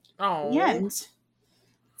together. Oh. The end.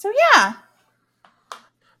 So, yeah.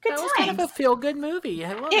 Good that times. Was kind of a feel-good movie.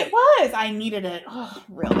 I love it. It was. I needed it. Oh,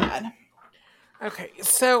 real bad. Okay,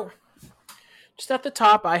 so just at the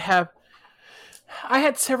top, I have I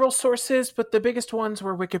had several sources, but the biggest ones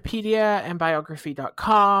were Wikipedia and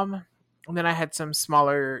biography.com. And then I had some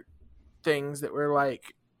smaller things that were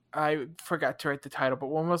like, I forgot to write the title, but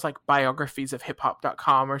one was like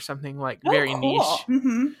biographiesofhiphop.com or something like very niche.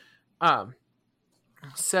 Mm-hmm.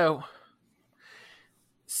 So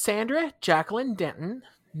Sandra Jacqueline Denton,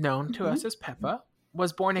 known to us as Peppa,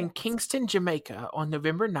 was born in Kingston, Jamaica on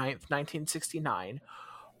November 9th, 1969,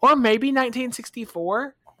 or maybe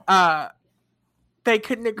 1964. They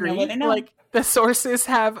couldn't agree. Like the sources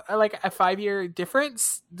have like a 5-year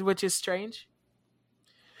difference, which is strange.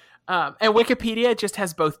 And Wikipedia just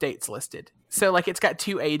has both dates listed. So like it's got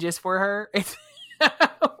 2 ages for her.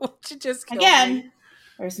 Which just again,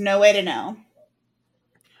 there's no way to know.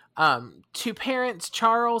 2 parents,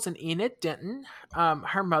 Charles and Enid Denton.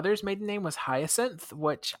 Her mother's maiden name was Hyacinth,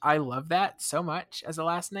 which I love that so much as a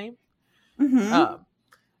last name. Mm-hmm.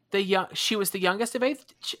 She was the youngest of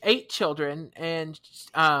 8 children, and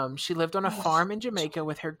she lived on a farm in Jamaica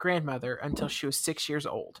with her grandmother until she was 6 years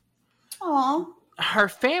old. Aww. Her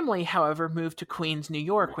family, however, moved to Queens, New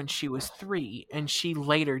York when she was 3, and she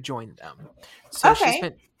later joined them. So she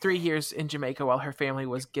spent 3 years in Jamaica while her family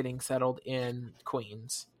was getting settled in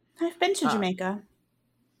Queens. I've been to Jamaica.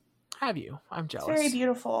 Have you? I'm jealous. It's very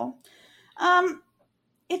beautiful.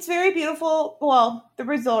 It's very beautiful. Well, the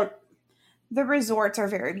resorts are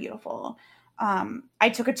very beautiful. I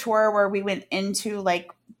took a tour where we went into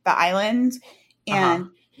like the island,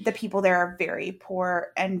 and the people there are very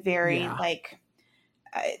poor and very like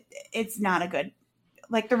it's not a good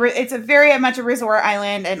like it's a very much a resort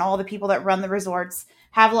island, and all the people that run the resorts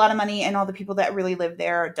have a lot of money, and all the people that really live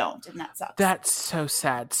there don't, and that sucks. That's so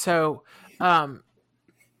sad. So I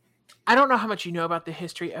don't know how much you know about the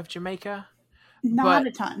history of Jamaica. Not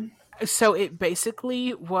a ton. So it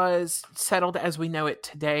basically was settled as we know it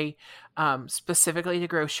today, specifically to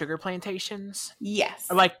grow sugar plantations.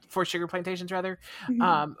 Yes. Like for sugar plantations, rather.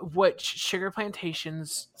 Mm-hmm. Which sugar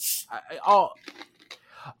plantations, all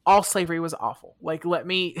slavery was awful. Like, let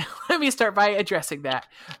me start by addressing that.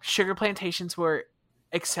 Sugar plantations were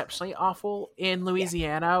exceptionally awful. In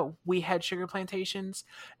Louisiana, we had sugar plantations.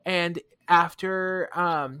 And after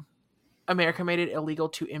America made it illegal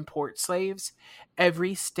to import slaves,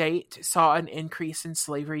 every state saw an increase in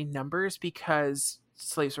slavery numbers because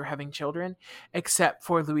slaves were having children, except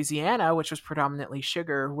for Louisiana, which was predominantly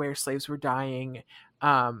sugar, where slaves were dying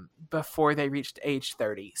before they reached age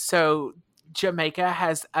 30. So Jamaica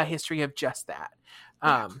has a history of just that.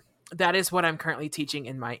 That is what I'm currently teaching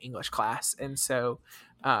in my English class. And so,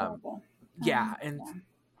 so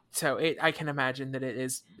I can imagine that it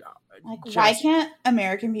is like, why can't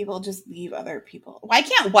American people just leave other people? Why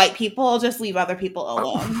can't white people just leave other people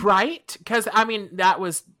alone? Right? Because, I mean, that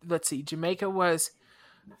was, let's see, Jamaica was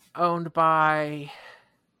owned by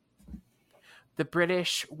the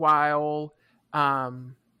British while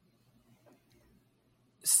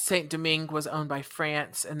Saint Domingue was owned by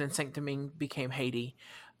France, and then Saint Domingue became Haiti.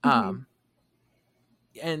 And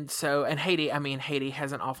Haiti, I mean, Haiti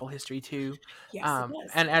has an awful history too. Yes,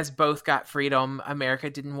 and as both got freedom, America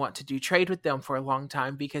didn't want to do trade with them for a long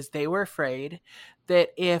time because they were afraid that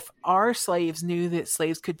if our slaves knew that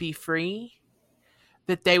slaves could be free,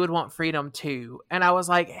 that they would want freedom too. And I was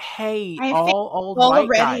like, hey, all old white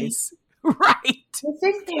guys. Right. I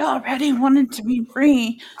think they already wanted to be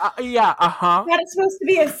free. That is supposed to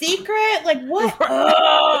be a secret? Like,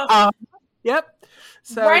 what? Yep.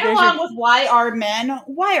 So right along with why are men?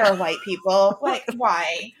 Why are white people? Like,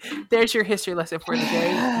 why? There's your history lesson for the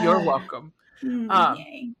day. You're welcome.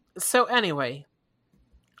 So anyway,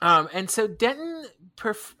 and so Denton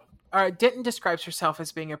describes herself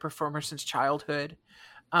as being a performer since childhood.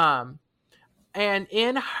 And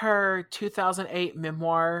in her 2008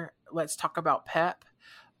 memoir, Let's Talk About Pep,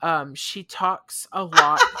 she talks a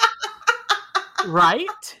lot.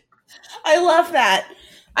 Right? I love that.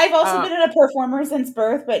 I've also been a performer since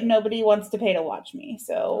birth, but nobody wants to pay to watch me.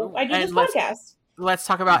 So I do this podcast. Let's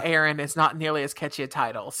Talk About Aaron is not nearly as catchy a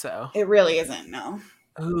title, so. It really isn't, no.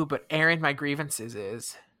 Ooh, but Aaron, My Grievances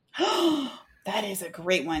is. That is a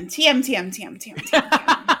great one. TM.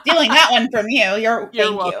 Stealing that one from you. Thank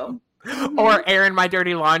welcome. You. Or Aaron, My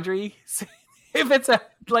Dirty Laundry. If it's a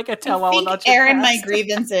tell-all about your Aaron, past. My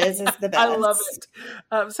Grievances is the best. I love it.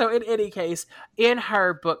 So in any case, in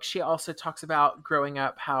her book, she also talks about growing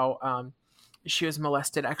up, how she was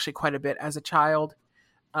molested actually quite a bit as a child.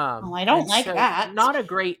 I don't like that. Not a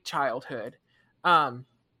great childhood. And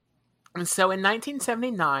so in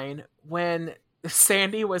 1979, when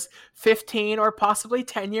Sandy was 15 or possibly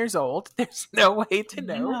 10 years old, there's no way to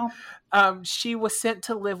know. She was sent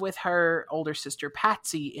to live with her older sister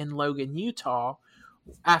Patsy in Logan, Utah,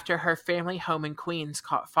 after her family home in Queens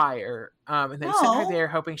caught fire, and they sent her No. there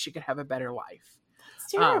hoping she could have a better life.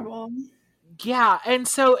 It's terrible. Yeah, and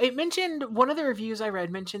so it mentioned, one of the reviews I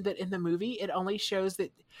read mentioned that in the movie it only shows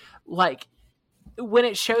that, like, when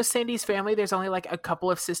it shows Sandy's family, there's only like a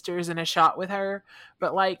couple of sisters in a shot with her,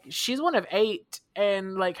 but like she's one of 8,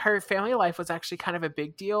 and like her family life was actually kind of a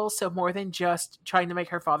big deal. So more than just trying to make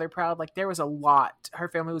her father proud, like there was a lot. Her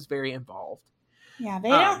family was very involved. Yeah,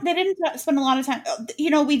 they didn't spend a lot of time. You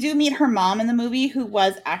know, we do meet her mom in the movie, who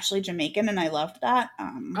was actually Jamaican, and I loved that.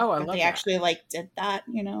 Oh, I that love they that. actually like did that.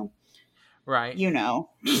 You know, Right. you know.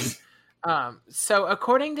 So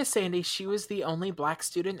according to Sandy, she was the only black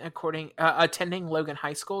student attending Logan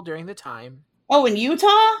High School during the time. Oh, in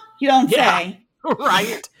Utah? You don't say.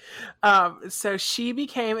 Right. So she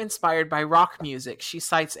became inspired by rock music. She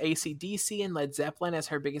cites AC/DC and Led Zeppelin as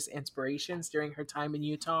her biggest inspirations during her time in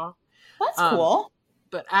Utah. That's cool.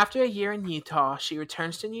 But after a year in Utah, she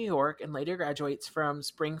returns to New York and later graduates from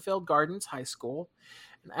Springfield Gardens High School.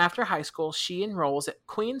 And after high school, she enrolls at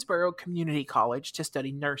Queensborough Community College to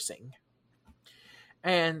study nursing.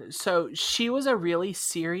 And so she was a really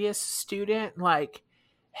serious student, like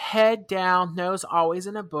head down, nose always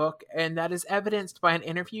in a book. And that is evidenced by an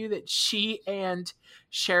interview that she and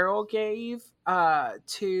Cheryl gave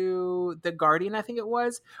to The Guardian, I think it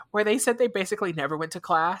was, where they said they basically never went to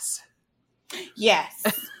class. Yes.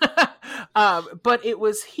 But it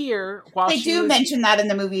was here while they do mention that in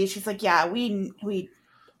the movie. She's like, yeah, we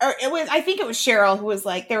or it was, I think it was Cheryl who was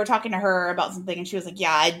like, they were talking to her about something and she was like,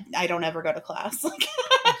 yeah, I don't ever go to class.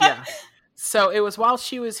 Yeah. So it was while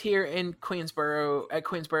she was here in Queensborough, at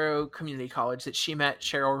Queensborough Community College, that she met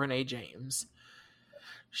Cheryl Renee James.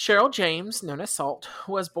 Cheryl James, known as Salt,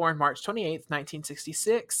 was born March 28th,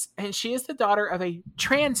 1966, and she is the daughter of a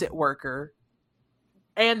transit worker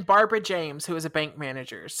and Barbara James, who is a bank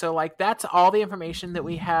manager. So, like, that's all the information that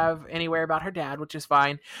we have anywhere about her dad, which is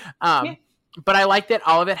fine. Yeah. But I like that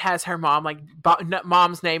all of it has her mom, like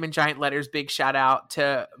mom's name in giant letters. Big shout out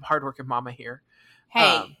to hardworking mama here.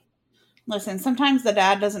 Hey, listen, sometimes the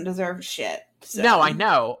dad doesn't deserve shit. So. No, I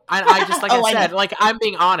know. I just, like I said, like, I'm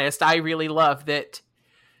being honest. I really love that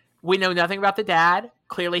we know nothing about the dad.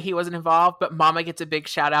 Clearly he wasn't involved, but mama gets a big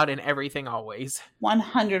shout out in everything always.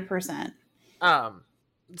 100%.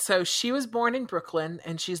 So she was born in Brooklyn,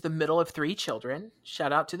 and she's the middle of 3 children.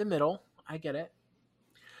 Shout out to the middle. I get it.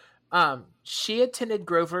 She attended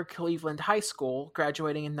Grover Cleveland High School,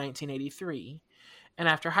 graduating in 1983. And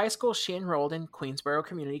after high school, she enrolled in Queensborough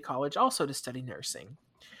Community College also to study nursing.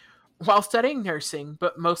 While studying nursing,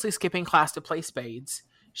 but mostly skipping class to play spades,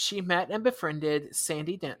 she met and befriended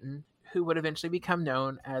Sandy Denton, who would eventually become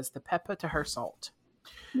known as the Peppa to her Salt.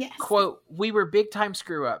 Yes. Quote, "We were big-time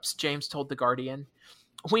screw-ups," James told The Guardian.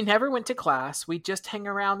 "We never went to class. We'd just hang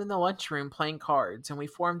around in the lunchroom playing cards, and we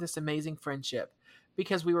formed this amazing friendship.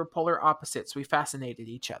 Because we were polar opposites, we fascinated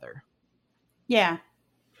each other." Yeah.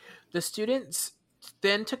 The students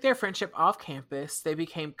then took their friendship off campus. They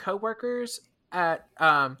became co-workers at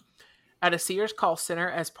a Sears call center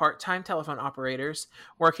as part-time telephone operators,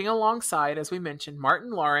 working alongside, as we mentioned,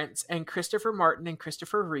 Martin Lawrence and Christopher Martin and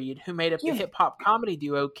Christopher Reed, who made up the hip-hop comedy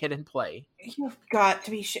duo Kid and Play. You've got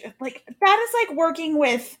to be like, that is like working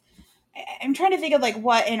with, I'm trying to think of like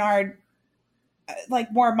what in our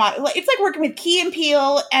like more modern, like, it's like working with Key and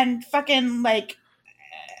Peele and fucking like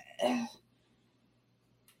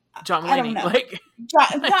John Mulaney. I don't know. Like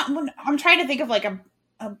I'm trying to think of like a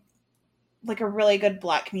really good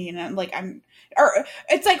black comedian.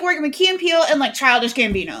 It's like working with Key and Peele and like Childish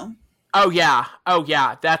Gambino. Oh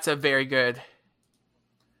yeah, that's a very good.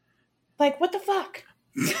 Like, what the fuck?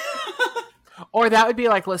 Or that would be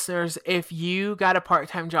like, listeners, if you got a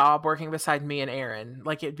part-time job working beside me and Aaron,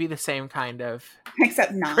 like, it'd be the same kind of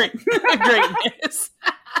except not greatness.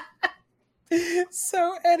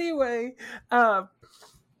 So anyway,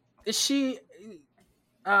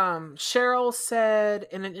 Cheryl said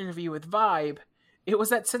in an interview with Vibe, "It was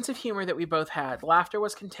that sense of humor that we both had. Laughter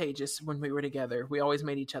was contagious when we were together. We always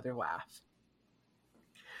made each other laugh."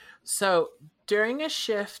 So during a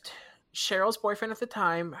shift, Cheryl's boyfriend at the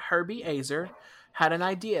time, Herbie Azer, had an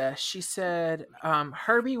idea. She said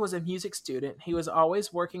Herbie was a music student. He was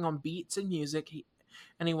always working on beats and music,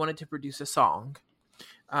 and he wanted to produce a song.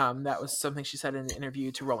 That was something she said in an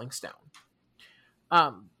interview to Rolling Stone.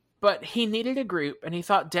 But he needed a group, and he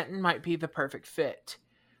thought Denton might be the perfect fit.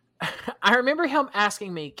 I remember him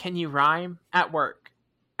asking me, "Can you rhyme?" at work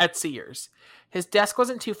at Sears. His desk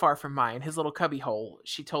wasn't too far from mine, his little cubby hole,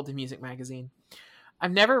 she told the music magazine.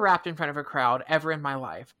 "I've never rapped in front of a crowd ever in my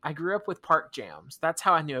life. I grew up with park jams. That's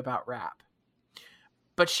how I knew about rap."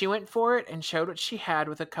 But she went for it and showed what she had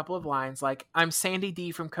with a couple of lines like, "I'm Sandy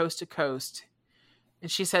D from Coast to Coast."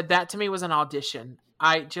 And she said, "That to me was an audition.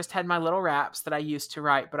 I just had my little raps that I used to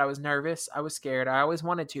write, but I was nervous. I was scared. I always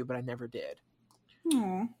wanted to, but I never did."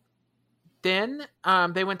 Aww. Then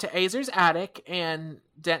they went to Azer's attic, and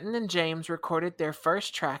Denton and James recorded their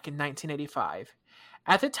first track in 1985.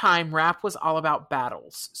 At the time, rap was all about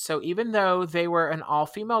battles. So even though they were an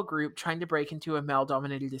all-female group trying to break into a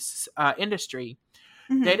male-dominated industry,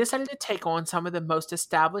 they decided to take on some of the most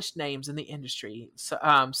established names in the industry. So,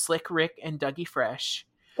 Slick Rick and Dougie Fresh.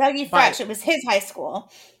 Dougie Fresh, it was his high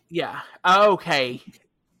school. Yeah. Okay.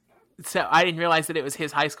 So I didn't realize that it was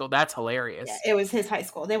his high school. That's hilarious. Yeah, it was his high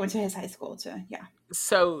school. They went to his high school too. Yeah.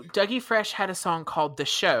 So Dougie Fresh had a song called "The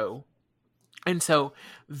Show." And so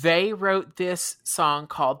they wrote this song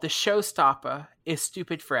called "The Showstopper is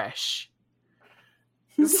Stupid Fresh."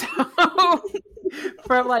 So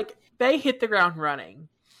from like, they hit the ground running.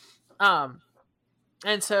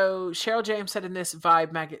 And so Cheryl James said in this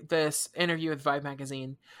this interview with Vibe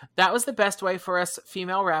magazine, "That was the best way for us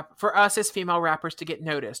as female rappers to get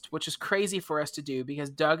noticed, which is crazy for us to do because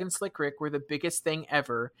Doug and Slick Rick were the biggest thing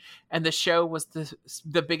ever, and the show was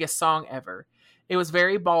the biggest song ever. It was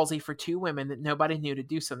very ballsy for two women that nobody knew to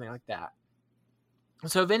do something like that."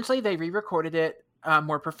 So eventually they re-recorded it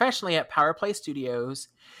more professionally at Power Play Studios,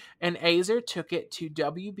 and Azer took it to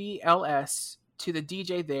WBLS to the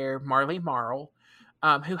DJ there, Marley Marl,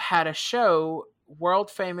 who had a show,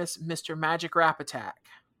 world famous Mr. Magic Rap Attack,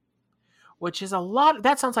 which is a lot.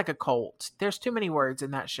 That sounds like a cult. There's too many words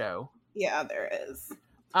in that show. Yeah, there is.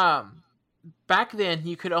 Back then,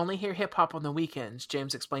 you could only hear hip hop on the weekends,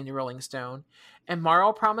 James explained to Rolling Stone, and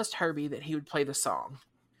Marl promised Herbie that he would play the song.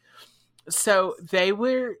 So they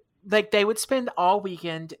would spend all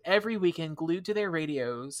weekend, every weekend, glued to their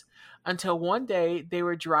radios until one day they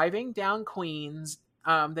were driving down Queens.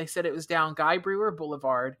 They said it was down Guy Brewer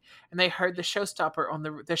Boulevard, and they heard the Showstopper on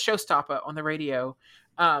the radio.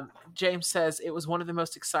 James says it was one of the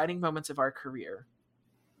most exciting moments of our career.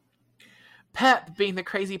 Pep, being the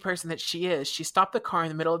crazy person that she is, she stopped the car in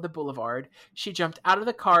the middle of the boulevard. She jumped out of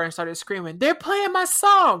the car and started screaming, "They're playing my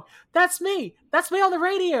song! That's me! That's me on the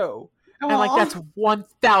radio!" Aww. And like, that's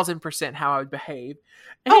 1000% how I would behave.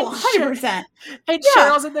 And 100%. And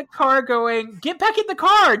Cheryl's in the car going, "Get back in the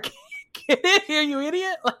car! Get in here, you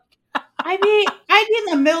idiot!" Like, I'd be in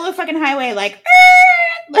the middle of the fucking highway, like.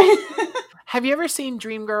 Have you ever seen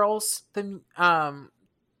Dreamgirls?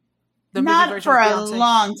 The not movie for a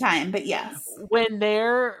long time, but yes. When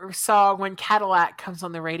when Cadillac comes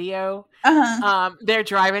on the radio, they're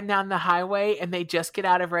driving down the highway and they just get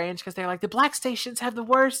out of range because they're like, the black stations have the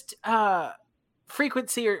worst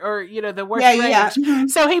frequency or the worst range. Yeah. Mm-hmm.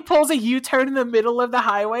 So he pulls a U-turn in the middle of the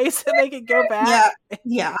highway so they can go back.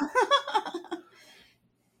 Yeah.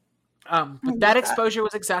 But that exposure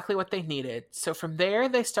was exactly what they needed. So from there,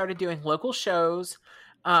 they started doing local shows.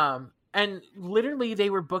 And literally they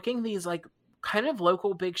were booking these like kind of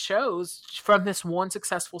local big shows from this one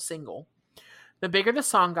successful single. The bigger the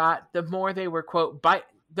song got, the more they were, quote,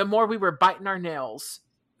 the more we were biting our nails,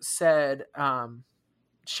 said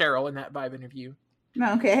Cheryl in that Vibe interview.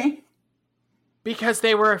 Okay. Because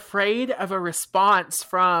they were afraid of a response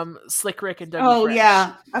from Slick Rick and Dougie Oh, Fresh.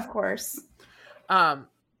 Yeah, of course.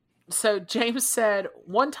 So James said,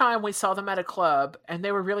 "One time we saw them at a club and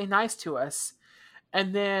they were really nice to us."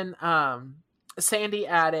 And then Sandy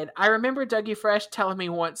added, "I remember Dougie Fresh telling me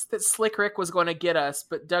once that Slick Rick was going to get us,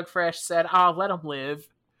 but Doug Fresh said, 'I'll let him live.'"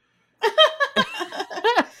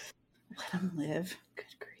 Let him live. Good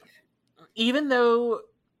grief. Even though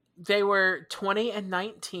they were 20 and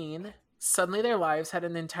 19, suddenly their lives had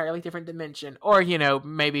an entirely different dimension. Or,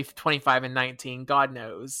 maybe 25 and 19. God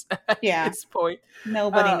knows. Yeah. At this point.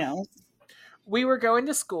 Nobody knows. We were going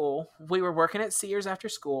to school. We were working at Sears after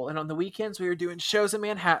school. And on the weekends, we were doing shows in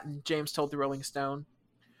Manhattan, James told Rolling Stone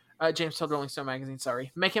magazine,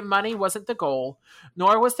 sorry. Making money wasn't the goal,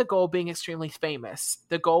 nor was the goal being extremely famous.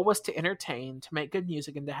 The goal was to entertain, to make good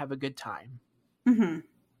music, and to have a good time. Mm-hmm.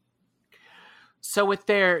 So with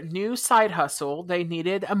their new side hustle, they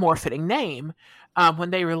needed a more fitting name.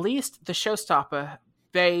 When they released the Showstopper,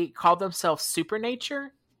 they called themselves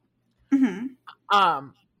Supernature. Mm-hmm.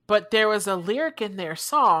 But there was a lyric in their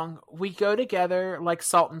song, "We go together like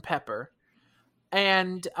salt and pepper."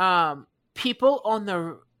 And people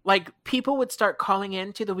would start calling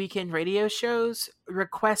into the weekend radio shows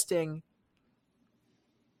requesting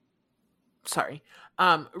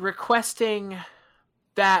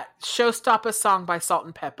that Showstopper song by Salt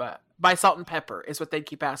and Pepper by Salt and Pepper is what they'd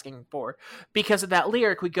keep asking for. Because of that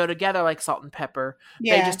lyric, we go together like salt and pepper.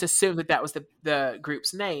 Yeah. They just assumed that was the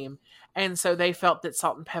group's name. And so they felt that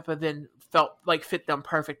Salt and Pepper then felt like fit them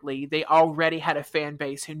perfectly. They already had a fan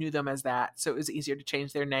base who knew them as that. So it was easier to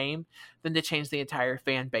change their name than to change the entire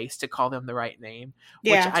fan base to call them the right name.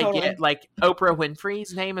 Yeah, which I get. Like Oprah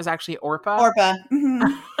Winfrey's name is actually Orpah. Orpah.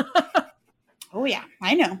 Mm-hmm. Oh yeah,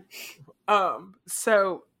 I know.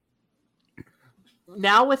 So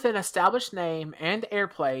now with an established name and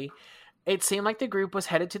airplay, it seemed like the group was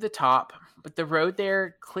headed to the top, but the road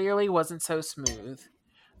there clearly wasn't so smooth.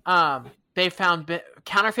 They found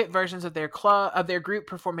counterfeit versions of their group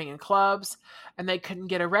performing in clubs, and they couldn't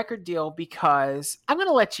get a record deal because I'm going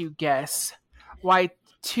to let you guess why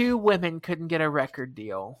 2 women couldn't get a record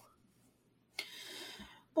deal.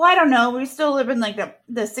 Well, I don't know. We still live in like the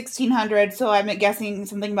 1600s, so I'm guessing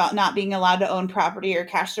something about not being allowed to own property or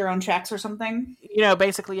cash their own checks or something.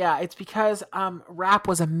 Basically, yeah. It's because rap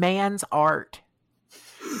was a man's art.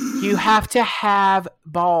 You have to have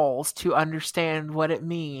balls to understand what it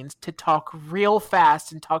means to talk real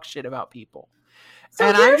fast and talk shit about people. So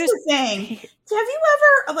and here's the thing. Have you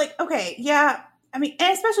ever, like, okay, yeah, I mean,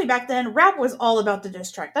 and especially back then, rap was all about the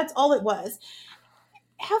diss track. That's all it was.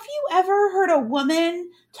 Have you ever heard a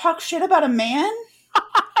woman talk shit about a man?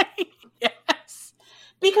 Yes.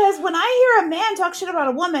 Because when I hear a man talk shit about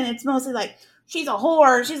a woman, it's mostly like, she's a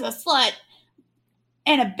whore, she's a slut,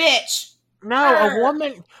 and a bitch. No,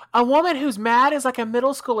 a woman who's mad is like a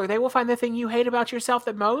middle schooler. They will find the thing you hate about yourself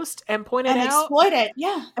the most and point it out. And exploit it,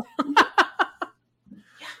 yeah.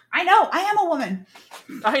 I know. I am a woman.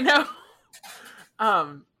 I know.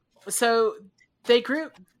 So the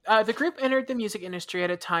group entered the music industry at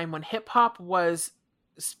a time when hip-hop was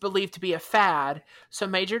believed to be a fad, so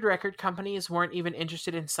major record companies weren't even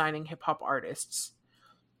interested in signing hip-hop artists.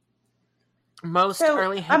 I'm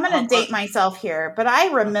going to date myself here, but I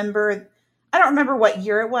don't remember what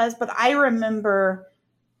year it was, but I remember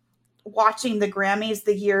watching the Grammys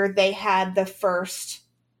the year they had the first,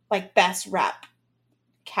 like, best rap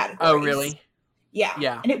categories. Oh, really? Yeah.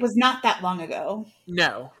 Yeah. And it was not that long ago.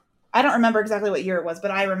 No. I don't remember exactly what year it was,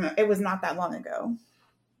 but I remember it was not that long ago.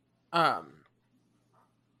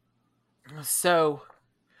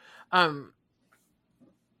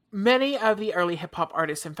 Many of the early hip-hop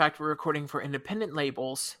artists, in fact, were recording for independent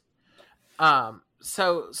labels.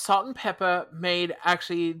 So Salt and Pepper made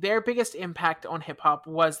actually their biggest impact on hip hop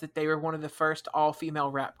was that they were one of the first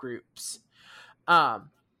all-female rap groups. Of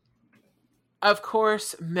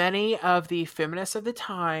course, many of the feminists of the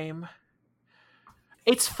time.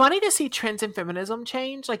 It's funny to see trends in feminism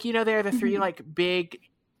change. Like, there are the 3 like big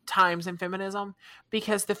times in feminism,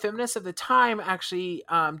 because the feminists of the time actually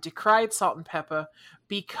decried Salt and Pepper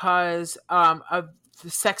because of the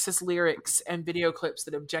sexist lyrics and video clips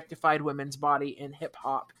that objectified women's body in hip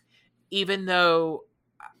hop, even though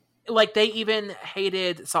like they even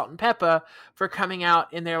hated Salt and Pepper for coming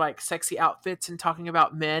out in their like sexy outfits and talking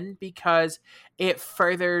about men, because it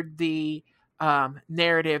furthered the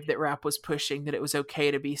narrative that rap was pushing, that it was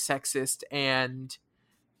okay to be sexist and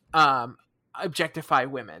objectify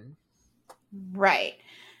women. Right.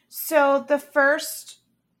 So the first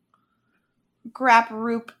rap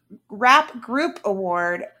group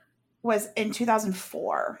award was in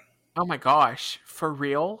 2004. Oh my gosh, for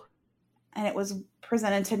real? And it was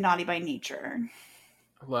presented to Naughty by Nature.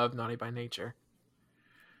 I love Naughty by Nature.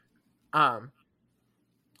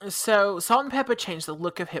 So Salt and Pepper changed the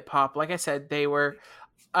look of hip hop. Like I said, they were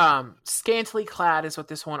scantily clad is what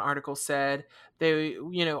this one article said. They,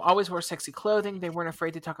 always wore sexy clothing. They weren't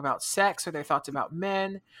afraid to talk about sex or their thoughts about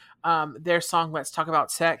men. Their song "Let's Talk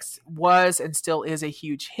About Sex" was and still is a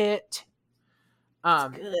huge hit.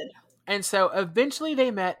 That's good. And so eventually they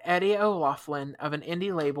met Eddie O'Loughlin of an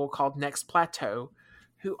indie label called Next Plateau,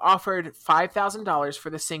 who offered $5,000 for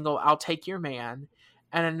the single "I'll Take Your Man"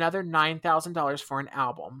 and another $9,000 for an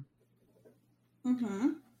album. Mm-hmm.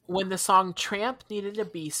 When the song "Tramp" needed a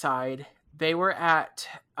B-side, they were at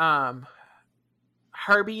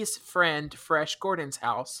Herbie's friend Fresh Gordon's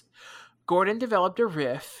house. Gordon developed a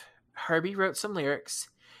riff. Herbie wrote some lyrics.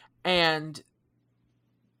 And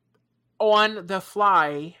on the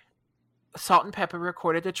fly, Salt and Pepper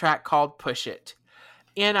recorded a track called "Push It"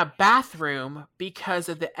 in a bathroom because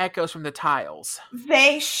of the echoes from the tiles.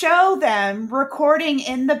 They show them recording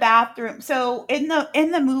in the bathroom. So in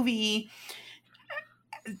the movie,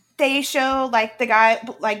 they show like the guy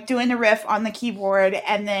like doing the riff on the keyboard,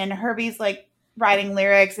 and then Herbie's like writing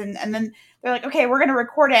lyrics, and then they're like, okay, we're gonna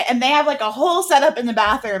record it, and they have like a whole setup in the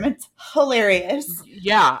bathroom. It's hilarious.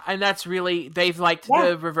 Yeah, and that's really, they've liked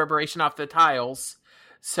the reverberation off the tiles.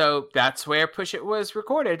 So that's where Push It was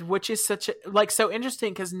recorded, which is such a so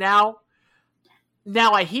interesting because now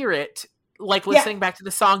I hear it, like listening back to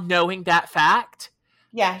the song, knowing that fact.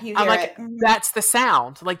 Yeah, you I'm hear like, it. that's the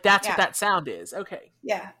sound. Like that's what that sound is. Okay.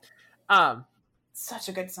 Yeah. Um, Such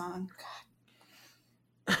a good song.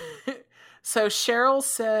 So Cheryl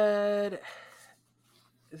said,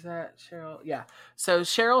 is that Cheryl? Yeah. So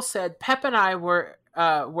Cheryl said, Pep and I were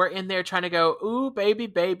in there trying to go, ooh, baby,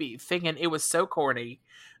 baby, thinking it was so corny.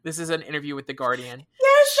 This is an interview with The Guardian.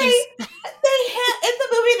 Yes, they in the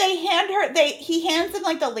movie he hands them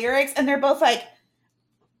like the lyrics, and they're both like,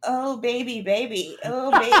 oh baby, baby, oh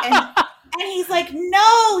baby, and he's like,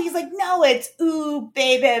 no, it's ooh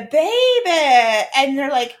baby, baby, and they're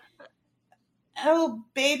like, oh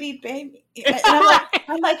baby, baby, and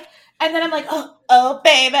I'm like, and then I'm like, oh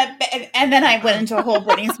baby, and then I went into a whole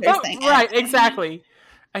Britney Spears thing. Right, exactly.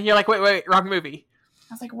 And you're like, wait, wrong movie.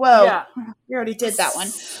 I was like, whoa, yeah. You already did that one.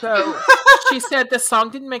 So she said the song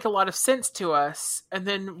didn't make a lot of sense to us. And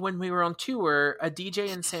then when we were on tour, a DJ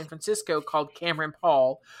in San Francisco called Cameron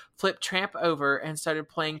Paul flipped Tramp over and started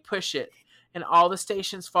playing Push It. And all the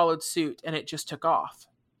stations followed suit, and it just took off.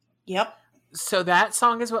 Yep. So that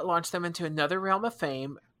song is what launched them into another realm of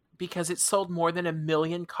fame because it sold more than 1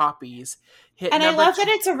 million copies. And I love that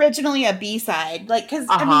it's originally a B-side. Like, because,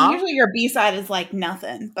 I mean, usually your B-side is like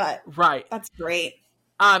nothing, but right. That's great.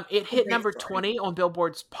 It hit number 20 on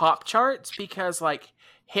Billboard's pop charts because, like,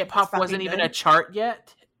 hip hop wasn't even a chart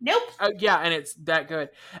yet. Nope. Yeah, and it's that good.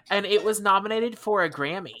 And it was nominated for a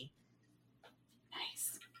Grammy.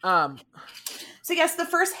 Nice. So, yes, the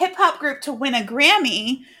first hip hop group to win a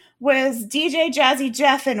Grammy was DJ Jazzy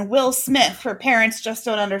Jeff and Will Smith for Parents Just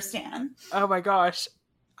Don't Understand. Oh my gosh.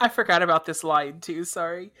 I forgot about this line too,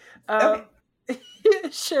 sorry. Okay.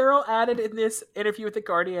 Cheryl added in this interview with The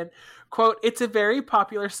Guardian, quote, it's a very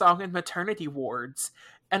popular song in maternity wards,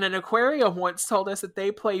 and an aquarium once told us that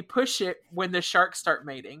they play Push It when the sharks start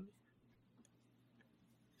mating.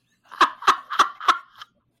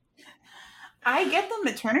 I get the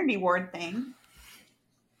maternity ward thing.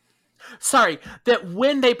 Sorry, that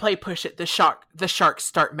when they play Push It, the sharks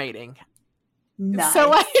start mating. Nice. So,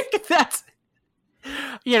 like, that's,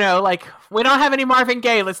 you know, like, we don't have any Marvin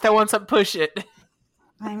Gaye, let's throw on some Push It.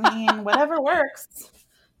 I mean, whatever works.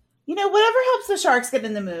 You know, whatever helps the sharks get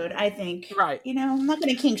in the mood, I think. Right. You know, I'm not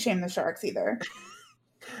going to kink shame the sharks either.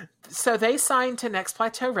 So they signed to Next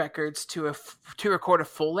Plateau Records to record a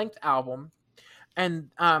full-length album.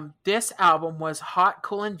 And this album was Hot,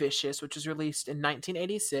 Cool, and Vicious, which was released in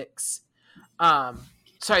 1986.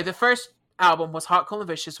 The first album was Hot, Cool, and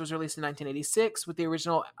Vicious, was released in 1986 with the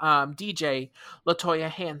original DJ,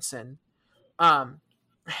 LaToya Hanson.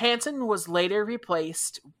 Hanson was later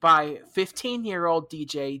replaced by 15-year-old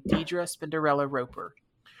DJ Deidre Spinderella Roper.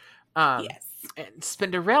 Yes. And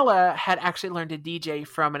Spinderella had actually learned to DJ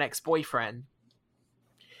from an ex-boyfriend.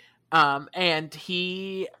 And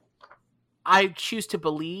I choose to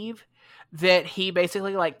believe that he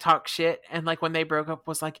basically like talked shit and like when they broke up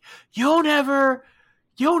was like, you'll never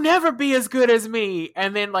be as good as me.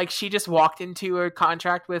 And then like she just walked into a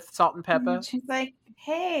contract with Salt and Peppa. She's like,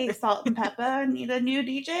 hey, Salt and Peppa, need a new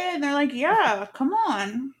DJ? And they're like, yeah, come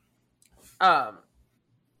on.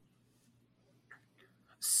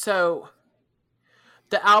 So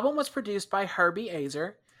the album was produced by Herbie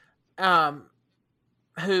Azer,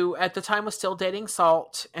 who at the time was still dating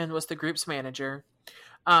Salt and was the group's manager.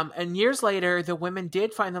 And years later, the women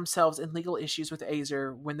did find themselves in legal issues with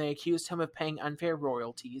Azer when they accused him of paying unfair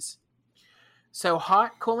royalties. So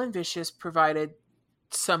Hot, Cool, and Vicious provided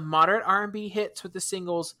some moderate R&B hits with the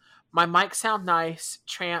singles My Mic Sound Nice,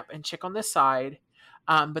 Tramp, and Chick on the Side.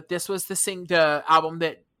 But this was the album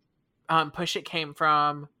that Push It came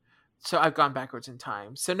from. So I've gone backwards in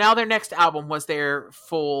time. So now their next album was their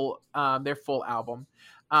full album.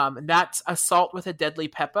 And that's Assault with a Deadly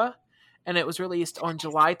Peppa. And it was released on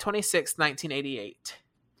July 26, 1988.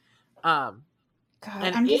 God,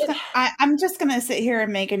 I'm just gonna sit here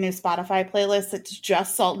and make a new Spotify playlist that's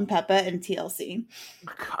just Salt and Peppa and TLC.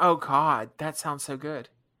 Oh God, that sounds so good.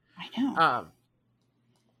 I know.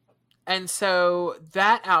 And so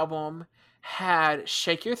that album had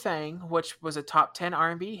 "Shake Your Thing," which was a top 10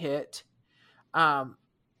 R&B hit, a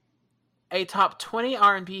top 20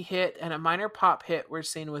 R&B hit, and a minor pop hit were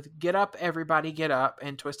seen with "Get Up, Everybody Get Up"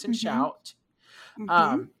 and "Twist and Shout."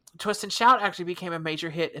 "Twist and Shout" actually became a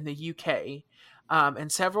major hit in the UK.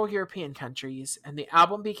 And several European countries, and the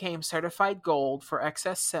album became certified gold for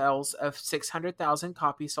excess sales of 600,000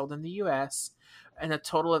 copies sold in the US and a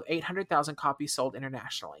total of 800,000 copies sold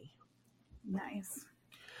internationally. Nice.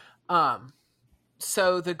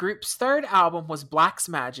 So the group's third album was Black's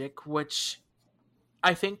Magic, which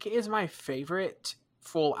I think is my favorite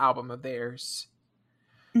full album of theirs.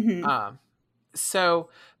 Mm-hmm. So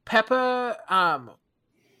Peppa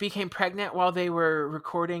became pregnant while they were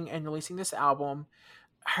recording and releasing this album.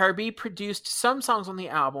 Herbie produced some songs on the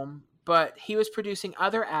album, but he was producing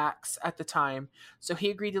other acts at the time, so he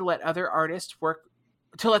agreed to let the artists work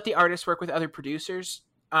with other producers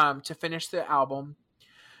to finish the album.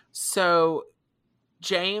 So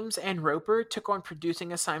James and Roper took on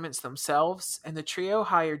producing assignments themselves, and the trio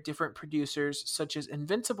hired different producers, such as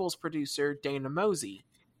Invincible's producer Dana Mosey.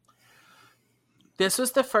 This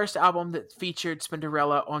was the first album that featured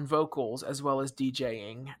Spinderella on vocals as well as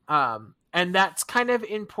DJing. And that's kind of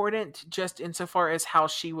important just insofar as how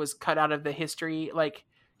she was cut out of the history. Like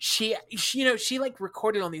she like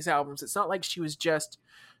recorded on these albums. It's not like she was just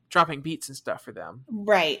dropping beats and stuff for them.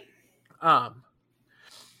 Right.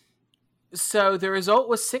 So the result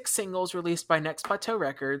was 6 singles released by Next Plateau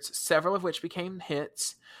Records, several of which became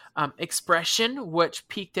hits. Expression, which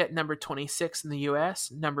peaked at number 26 in the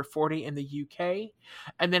US, number 40 in the UK,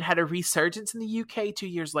 and then had a resurgence in the UK 2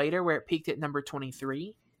 years later where it peaked at number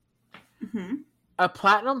 23. Mm-hmm. A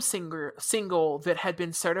platinum single that had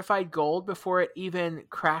been certified gold before it even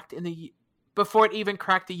cracked the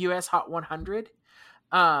US Hot 100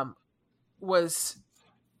 was...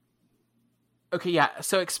 Okay, yeah.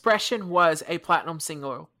 So Expression was a platinum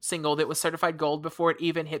single that was certified gold before it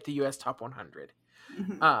even hit the US Top 100.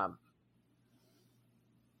 Mm-hmm.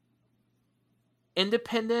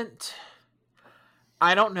 Independent,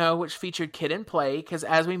 I don't know, which featured Kid and Play, because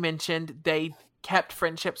as we mentioned, they kept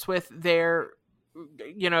friendships with their,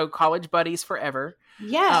 college buddies forever.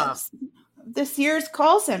 Yes. The Sears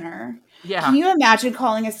call center. Yeah. Can you imagine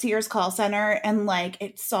calling a Sears call center and like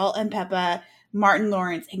it's Salt and Peppa, Martin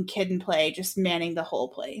Lawrence, and Kid and Play just manning the whole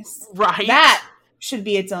place? Right. That should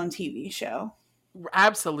be its own TV show.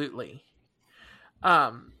 Absolutely.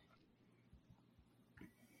 Let's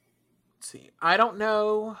see. I don't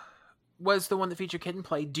know was the one that featured Kid and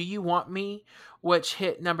Play. Do You Want Me, which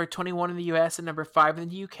hit number 21 in the US and number 5 in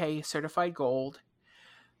the UK, certified gold.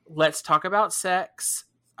 Let's Talk About Sex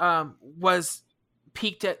was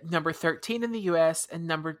peaked at number 13 in the US and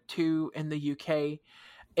number 2 in the UK.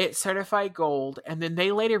 It certified gold, and then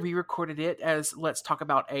they later re-recorded it as Let's Talk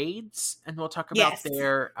About AIDS, and we'll talk about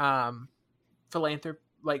their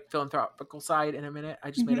philanthropical side in a minute.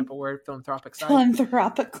 I just made up a word, philanthropic side.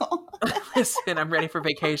 Philanthropical. Listen, I'm ready for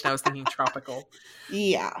vacation. I was thinking tropical.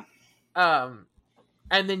 Yeah. And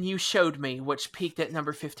then You Showed Me, which peaked at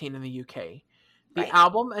number 15 in the UK. The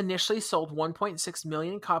album initially sold 1.6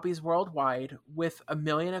 million copies worldwide, with 1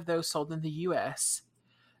 million of those sold in the US.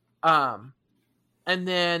 And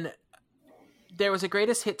then there was a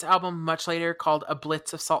greatest hits album much later called A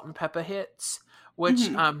Blitz of Salt and Peppa Hits, which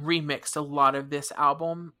remixed a lot of this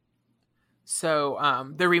album. So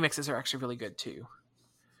the remixes are actually really good too.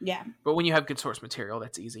 Yeah. But when you have good source material,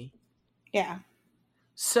 that's easy. Yeah.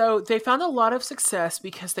 So they found a lot of success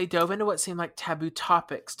because they dove into what seemed like taboo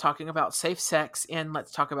topics, talking about safe sex and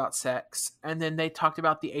Let's Talk About Sex. And then they talked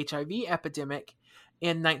about the HIV epidemic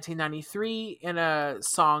in 1993 in a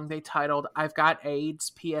song they titled I've Got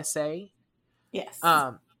AIDS PSA. Yes.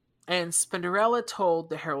 And Spinderella told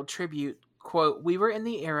the Herald Tribute, quote, "We were in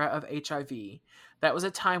the era of HIV. That was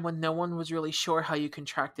a time when no one was really sure how you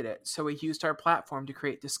contracted it, so we used our platform to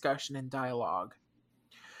create discussion and dialogue."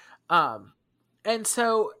 And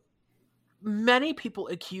so many people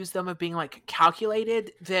accuse them of being like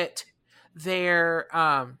calculated, that their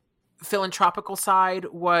philanthropical side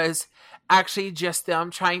was actually just them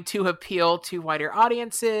trying to appeal to wider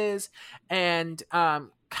audiences and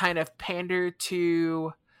kind of pander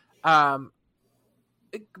to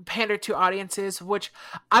audiences, which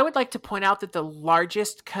I would like to point out that the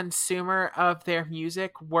largest consumer of their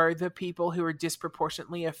music were the people who were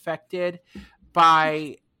disproportionately affected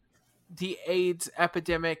by the AIDS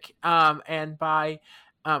epidemic and by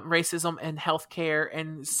racism and healthcare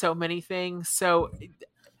and so many things. So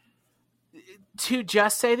to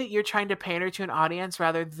just say that you're trying to pander to an audience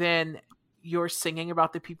rather than you're singing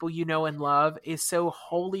about the people you know and love is so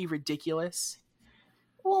wholly ridiculous.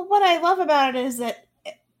 Well, what I love about it is that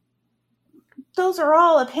those are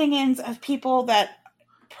all opinions of people that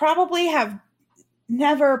probably have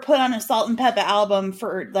never put on a Salt and Peppa album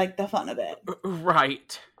for like the fun of it.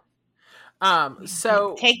 Right.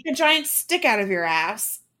 So take the giant stick out of your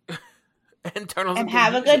ass and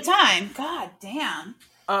have a good time. God damn.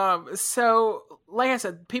 So like I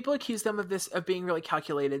said, people accuse them of being really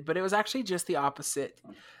calculated, but it was actually just the opposite.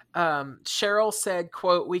 Cheryl said,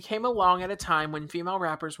 quote, "We came along at a time when female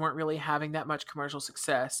rappers weren't really having that much commercial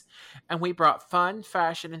success, and we brought fun,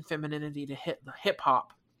 fashion, and femininity to hip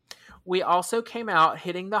hop. We also came out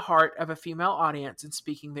hitting the heart of a female audience and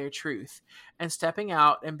speaking their truth, and stepping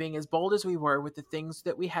out and being as bold as we were with the things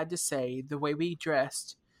that we had to say, the way we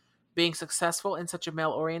dressed, being successful in such a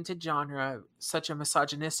male-oriented genre, such a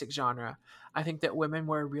misogynistic genre. I think that women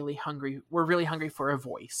were really hungry. Were really hungry for a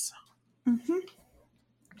voice. Mm-hmm.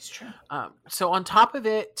 It's true. So on top of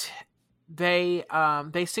it, they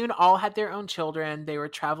soon all had their own children. They were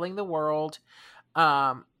traveling the world,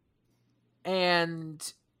 and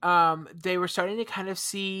they were starting to kind of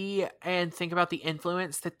see and think about the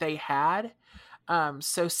influence that they had.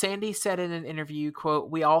 So Sandy said in an interview, quote,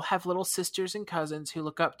 "We all have little sisters and cousins who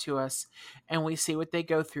look up to us, and we see what they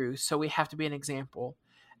go through, so we have to be an example.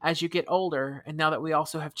 As you get older, and now that we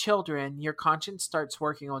also have children, your conscience starts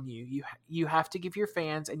working on you. You have to give your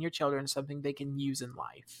fans and your children something they can use in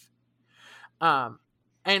life."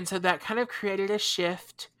 And so that kind of created a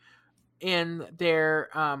shift in their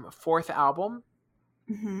fourth album.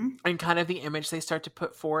 Mm-hmm. And kind of the image they start to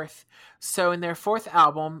put forth. So in their fourth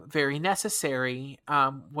album, Very Necessary,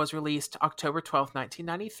 was released October 12th,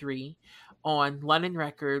 1993 on London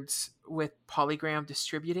Records with Polygram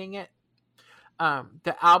distributing it.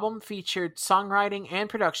 The album featured songwriting and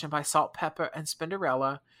production by Salt-N-Pepa and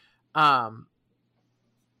Spinderella, and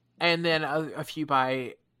then a few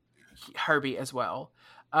by Herbie as well.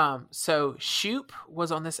 So Shoop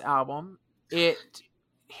was on this album. It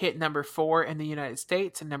hit number 4 in the United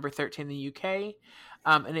States and number 13 in the UK,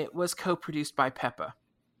 and it was co-produced by Peppa.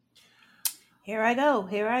 Here I go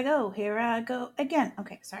again.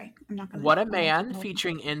 Okay, sorry, I'm not gonna. What a Man,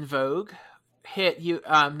 featuring En Vogue, hit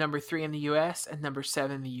number 3 in the US and number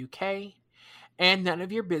 7 in the UK. And None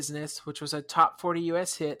of Your Business, which was a top 40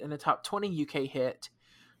 US hit and a top 20 UK hit.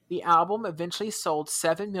 The album eventually sold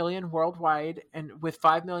 7 million worldwide, and with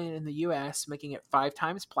 5 million in the US, making it 5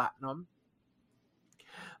 times platinum,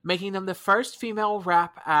 making them the first female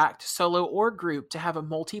rap act, solo or group, to have a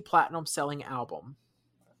multi-platinum selling album.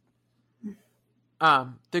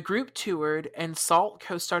 The group toured, and Salt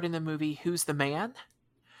co-starred in the movie Who's the Man?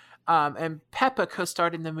 And Peppa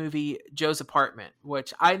co-starred in the movie Joe's Apartment,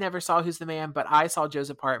 which I never saw Who's the Man, but I saw Joe's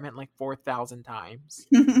Apartment like 4,000 times.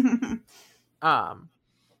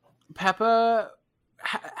 Peppa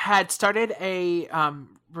had started a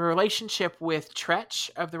relationship with Tretch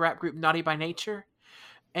of the rap group Naughty by Nature,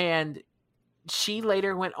 and she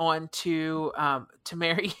later went on to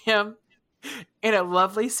marry him in a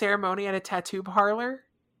lovely ceremony at a tattoo parlor.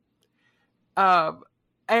 And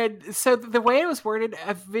so the way it was worded,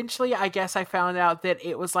 eventually I guess I found out that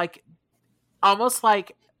it was like almost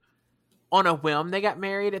like on a whim they got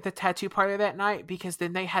married at the tattoo parlor that night, because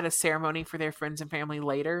then they had a ceremony for their friends and family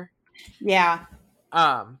later. Yeah.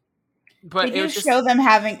 But they do show them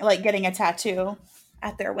having getting a tattoo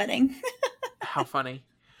at their wedding. How funny.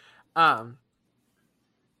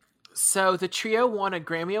 So the trio won a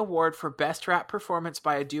Grammy Award for Best Rap Performance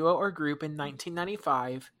by a Duo or Group in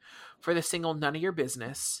 1995 for the single None of Your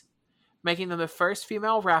Business, making them the first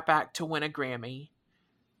female rap act to win a Grammy.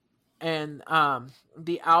 And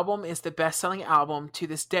the album is the best-selling album to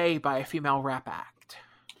this day by a female rap act.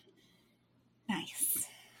 Nice.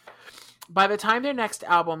 By the time their next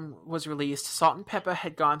album was released, Salt-N-Pepa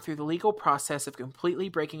had gone through the legal process of completely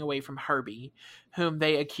breaking away from Herbie, whom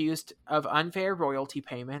they accused of unfair royalty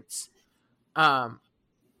payments.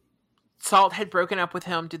 Salt had broken up with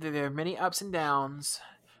him due to their many ups and downs.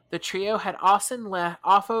 The trio had also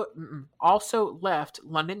left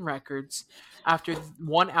London Records after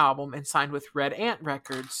one album and signed with Red Ant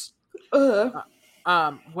Records,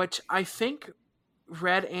 which I think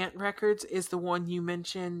Red Ant Records is the one you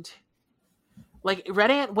mentioned. Like, Red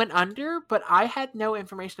Ant went under, but I had no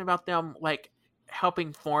information about them,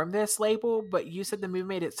 helping form this label, but you said the movie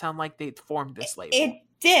made it sound like they'd formed this label. It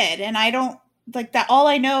did, and I don't, that all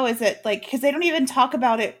I know is that, because they don't even talk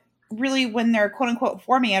about it really when they're quote-unquote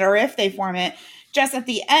forming it, or if they form it, just at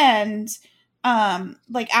the end,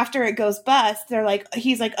 after it goes bust, they're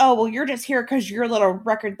he's like, oh, well, you're just here because your little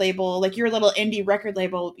record label, your little indie record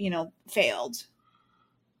label, failed.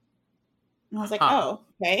 And I was like, oh,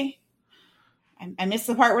 okay. I missed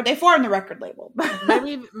the part where they formed the record label.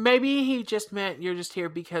 maybe he just meant you're just here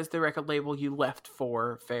because the record label you left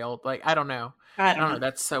for failed. I don't know. I don't know.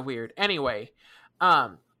 That's so weird. Anyway,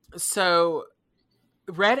 so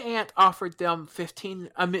Red Ant offered them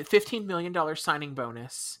 $15 million signing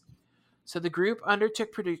bonus. So the group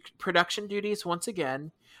undertook production duties once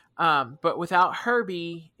again, but without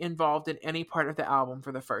Herbie involved in any part of the album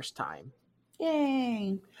for the first time.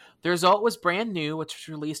 Yay. The result was Brand New, which was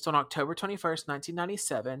released on October 21st,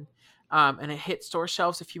 1997. and it hit store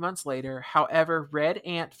shelves a few months later. However, Red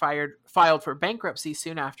Ant filed for bankruptcy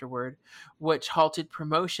soon afterward, which halted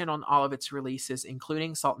promotion on all of its releases,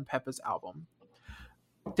 including Salt-N-Pepa's album.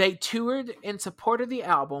 They toured in support of the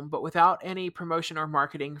album, but without any promotion or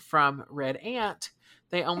marketing from Red Ant.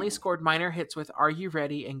 They only scored minor hits with Are You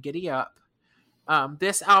Ready and Giddy Up.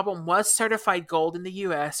 This album was certified gold in the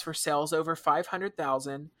US for sales over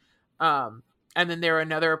 500,000. And then there were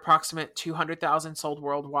another approximate 200,000 sold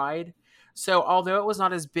worldwide. So although it was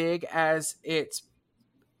not as big as its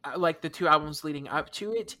like the two albums leading up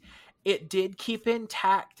to it, it did keep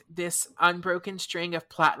intact this unbroken string of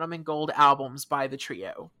platinum and gold albums by the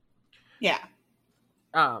trio. Yeah.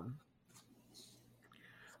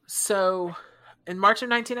 So in March of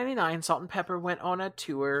 1999, Salt-N-Pepa went on a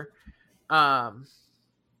tour.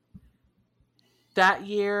 That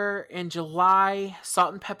year, in July,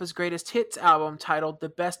 Salt-N-Pepa's greatest hits album, titled The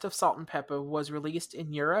Best of Salt-N-Pepa, was released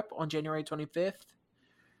in Europe on January 25th.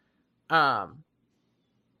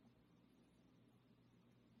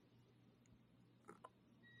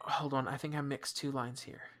 Hold on, I think I mixed two lines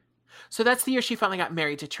here. So that's the year she finally got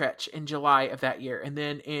married to Tretch, in July of that year. And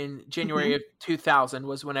then in January of 2000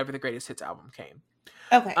 was whenever the greatest hits album came.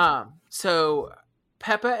 Okay. So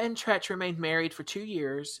Pepa and Tretch remained married for 2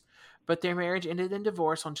 years, but their marriage ended in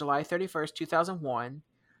divorce on July 31st, 2001.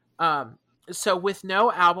 So with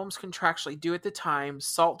no albums contractually due at the time,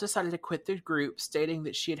 Salt decided to quit the group, stating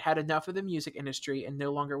that she had had enough of the music industry and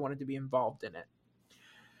no longer wanted to be involved in it.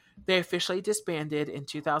 They officially disbanded in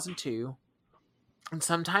 2002. And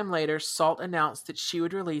sometime later, Salt announced that she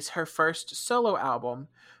would release her first solo album,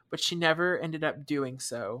 but she never ended up doing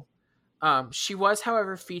so. She was,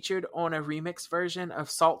 however, featured on a remix version of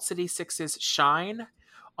Salt City Six's Shine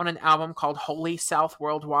on an album called Holy South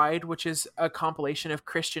Worldwide, which is a compilation of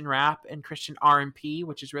Christian rap and Christian R&P,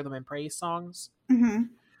 which is rhythm and praise songs. Mm-hmm.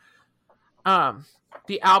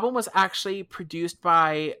 The album was actually produced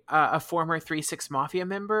by a former 3-6 Mafia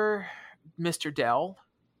member, Mr. Dell.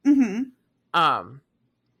 Mm-hmm.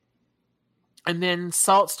 And then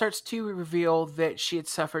Salt starts to reveal that she had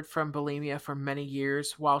suffered from bulimia for many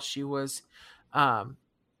years while she was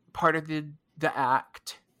part of the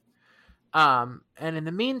act. And in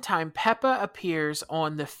the meantime, Pepa appears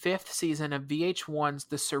on the 5th season of VH1's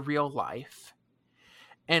The Surreal Life.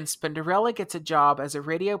 And Spinderella gets a job as a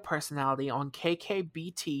radio personality on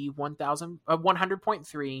KKBT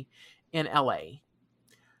 100.3 in LA.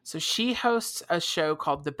 So she hosts a show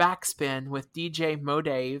called The Backspin with DJ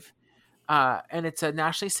Modave. And it's a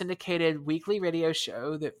nationally syndicated weekly radio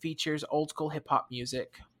show that features old school hip hop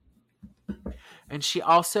music. And she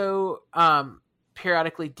also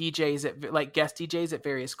periodically DJs at guest DJs at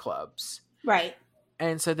various clubs. Right.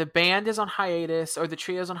 And so the band is on hiatus, or the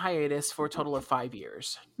trio's on hiatus, for a total of 5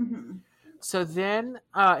 years. Mm-hmm. So then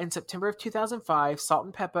in September of 2005,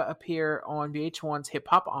 Salt-N-Pepa appear on VH1's Hip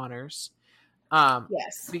Hop Honors.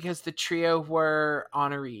 Yes. Because the trio were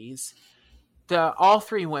honorees. All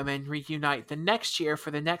three women reunite the next year for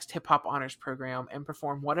the next Hip Hop Honors program and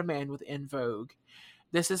perform What a Man with En Vogue.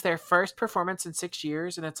 This is their first performance in 6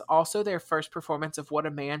 years, and it's also their first performance of What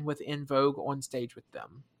a Man with En Vogue on stage with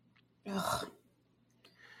them. Ugh.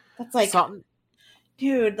 That's like,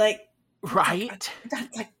 dude, like, right?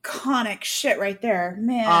 That's iconic shit right there,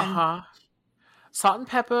 man. Uh-huh.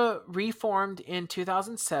 Salt-N-Pepa reformed in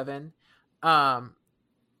 2007. All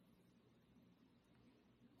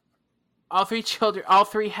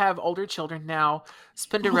three have older children now.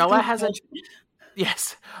 Spinderella has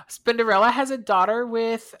a daughter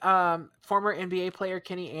with former NBA player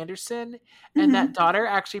Kenny Anderson, and that daughter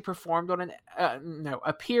actually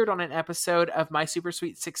appeared on an episode of My Super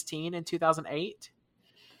Sweet 16 in 2008.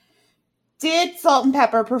 Did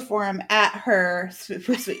Salt-N-Pepa perform at her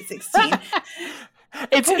Super Sweet 16?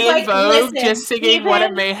 It's En Vogue, just singing What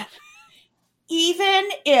a Man. Even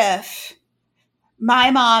if my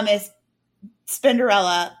mom is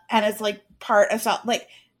Spinderella and it's like part of Salt, like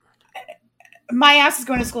my ass is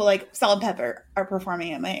going to school like Salt-N-Pepa are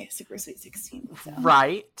performing at my Super Sweet 16. So.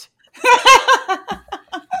 Right.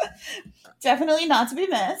 Definitely not to be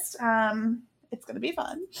missed. It's going to be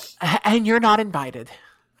fun. And you're not invited.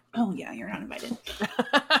 Oh yeah, you're not invited.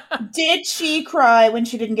 Did she cry when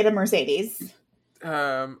she didn't get a Mercedes?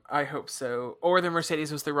 I hope so. Or the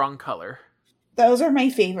Mercedes was the wrong color. Those are my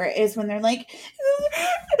favorite, is when they're like,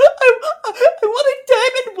 I want a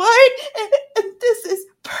diamond white, and this is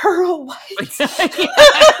pearl white.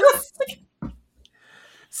 Yes.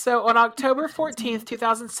 So on October 14th,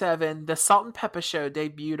 2007, the Salt-N-Pepa show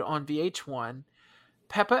debuted on VH1.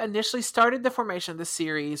 Pepa initially started the formation of the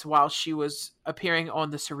series while she was appearing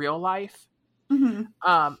on The Surreal Life. Mhm.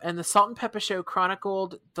 And the Salt and Pepper Show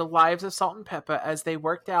chronicled the lives of Salt and Pepper as they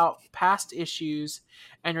worked out past issues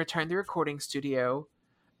and returned to the recording studio.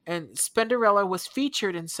 And Spinderella was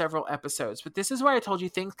featured in several episodes, but this is where I told you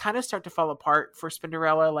things kind of start to fall apart for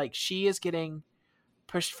Spinderella. Like, she is getting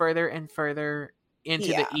pushed further and further into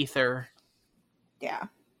the ether. Yeah.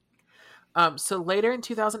 So later in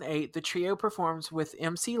 2008, the trio performs with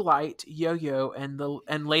MC Lyte, Yo-Yo,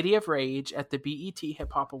 and Lady of Rage at the BET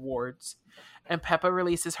Hip Hop Awards. And Peppa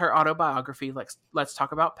releases her autobiography, Let's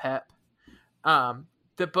Talk About Pep.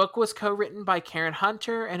 The book was co-written by Karen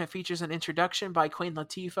Hunter, and it features an introduction by Queen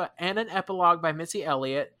Latifah and an epilogue by Missy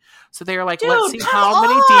Elliott. So they were like, let's see how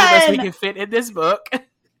many divas we can fit in this book. Are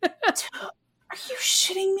you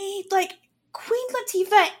shitting me? Like, Queen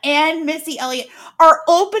Latifah and Missy Elliott are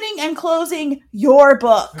opening and closing your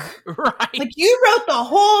book. Right. Like, you wrote the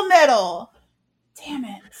whole middle. Damn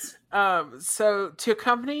it. So to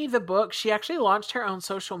accompany the book, she actually launched her own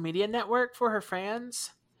social media network for her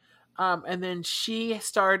fans. And then she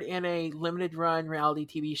starred in a limited run reality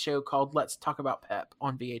TV show called Let's Talk About Pep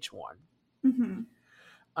on VH1.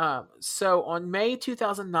 Mm-hmm. So on May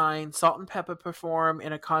 2009, Salt and Pepper perform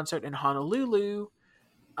in a concert in Honolulu.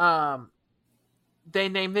 They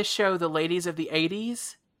named this show The Ladies of the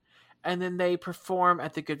 80s. And then they perform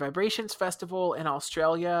at the Good Vibrations Festival in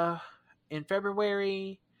Australia in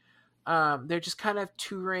February. They're just kind of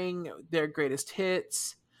touring their greatest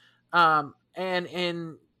hits. And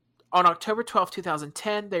on October 12,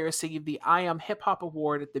 2010, they received the I Am Hip Hop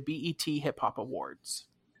Award at the BET Hip Hop Awards.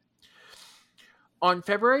 On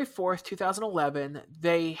February 4th, 2011,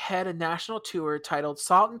 they had a national tour titled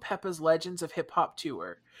Salt and Peppa's Legends of Hip Hop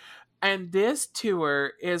Tour. And this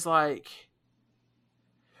tour is like...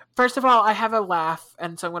 First of all, I have a laugh,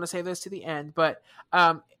 and so I'm going to save this to the end, but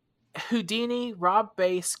Houdini, Rob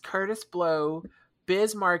Bass, Curtis Blow,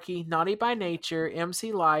 Biz Markie, Naughty by Nature,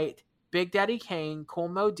 MC Lyte, Big Daddy Kane, Kool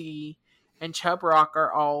Moe Dee, and Chubb Rock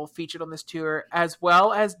are all featured on this tour, as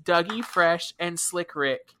well as Dougie Fresh and Slick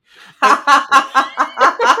Rick.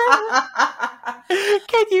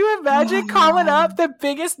 Can you imagine calling up the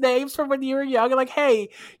biggest names from when you were young and like, hey,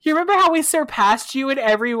 you remember how we surpassed you in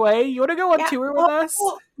every way? You want to go on tour with us?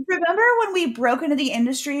 Well, remember when we broke into the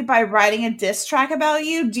industry by writing a diss track about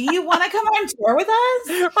you? Do you want to come on tour with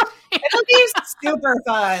us? Right. It'll be super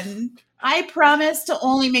fun. I promise to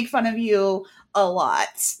only make fun of you a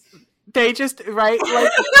lot. They just, right,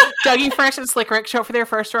 like, Dougie Fresh and Slick Rick show up for their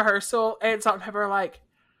first rehearsal, and Salt and Pepper are like,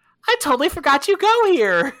 I totally forgot you go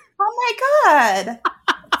here. Oh my god.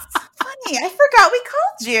 That's so funny. I forgot we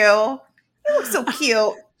called you. You look so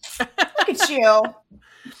cute. Look at you.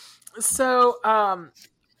 So, on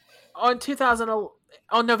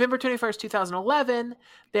November 21st, 2011,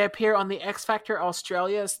 they appear on the X Factor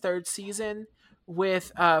Australia's third season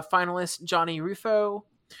with finalist Johnny Rufo.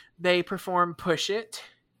 They perform Push It.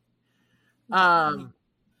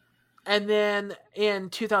 And then in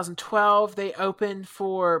 2012, they opened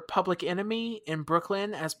for Public Enemy in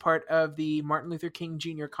Brooklyn as part of the Martin Luther King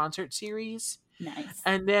Jr. concert series. Nice.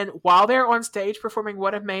 And then while they're on stage performing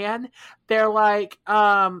What a Man, they're like,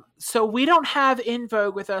 so we don't have In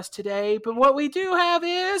Vogue with us today, but what we do have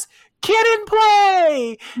is Kid and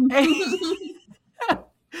Play.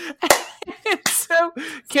 And so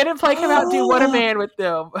Kid and Play come out and do What a Man with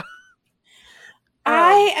them.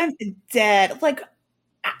 I am dead. Like,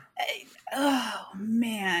 oh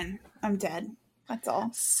man, I'm dead. That's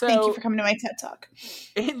all. So, thank you for coming to my TED Talk.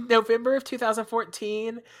 In November of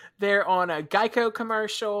 2014, they're on a Geico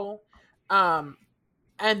commercial, and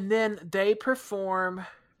then they perform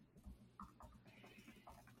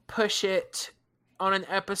Push It on an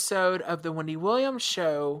episode of The Wendy Williams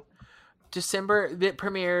Show, that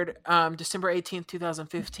premiered December 18th,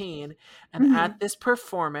 2015. And at this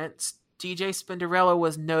performance, DJ Spinderella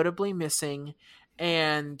was notably missing,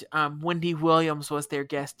 and Wendy Williams was their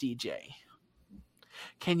guest DJ.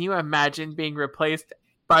 Can you imagine being replaced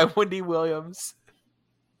by Wendy Williams?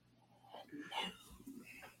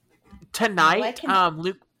 Tonight,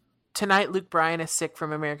 Luke Bryan is sick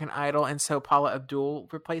from American Idol, and so Paula Abdul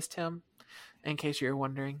replaced him, in case you're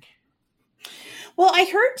wondering. Well, I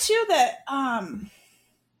heard too that I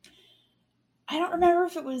don't remember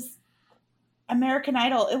if it was American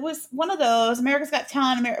Idol. It was one of those. America's Got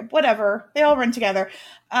Talent, whatever. They all run together.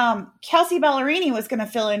 Kelsey Ballerini was going to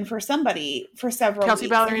fill in for somebody for several Kelsey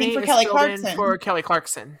weeks. Ballerini for is Kelly filled Clarkson. in for Kelly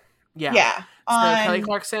Clarkson. Yeah. Yeah. So Kelly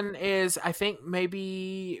Clarkson is, I think,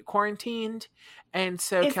 maybe quarantined. And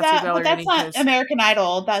so Kelsey Ballerini. But that's not American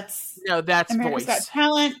Idol. That's Voice. America's Got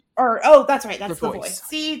Talent. That's right. That's the Voice.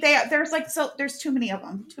 See, there's too many of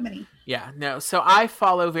them. Too many. Yeah, no. So I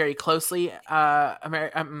follow very closely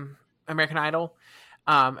American Idol.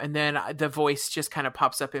 And then The Voice just kind of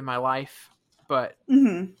pops up in my life. But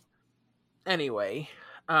Mm-hmm. anyway,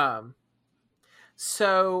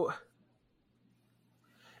 so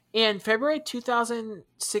in February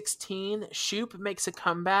 2016, Shoop makes a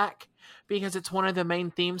comeback because it's one of the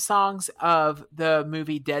main theme songs of the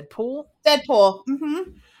movie Deadpool. Deadpool.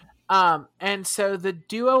 Mm-hmm. And so the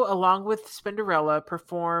duo, along with Spinderella,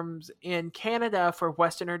 performs in Canada for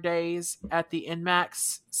Westerner Days at the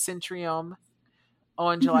INMAX Centrium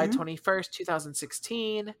on July Mm-hmm. 21st,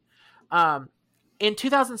 2016. In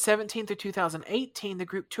 2017 through 2018, the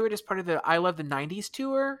group toured as part of the I Love the 90s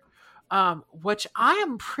tour, which I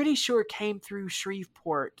am pretty sure came through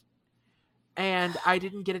Shreveport. And I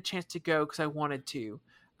didn't get a chance to go because I wanted to.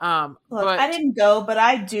 Look, but I didn't go, but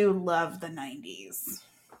I do love the 90s.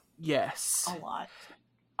 Yes. A lot.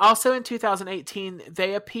 Also in 2018,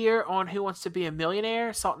 they appear on Who Wants to Be a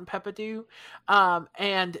Millionaire, Salt and Peppa do.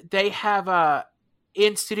 And they have a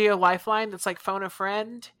in-studio lifeline that's like Phone a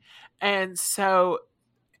Friend. And so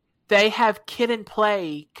they have Kid and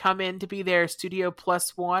Play come in to be their studio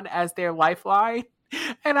plus one as their lifeline.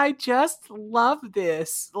 And I just love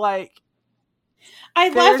this. Like, I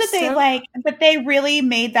love that they really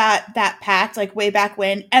made that pact like way back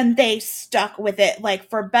when, and they stuck with it, like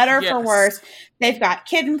for better, for worse. They've got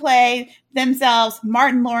Kid and Play themselves,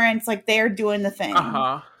 Martin Lawrence, like they're doing the thing.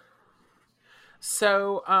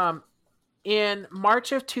 So, in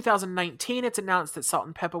March of 2019, it's announced that Salt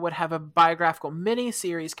and Peppa would have a biographical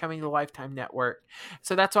mini-series coming to the Lifetime Network.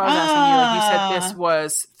 So that's why I was asking you. Like, you said this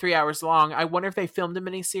was 3 hours long. I wonder if they filmed a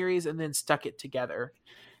mini-series and then stuck it together.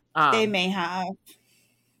 They may have.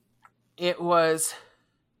 It was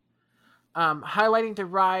highlighting the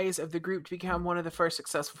rise of the group to become one of the first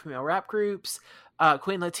successful female rap groups.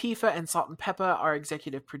 Queen Latifah and Salt and Peppa are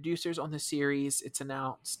executive producers on the series, it's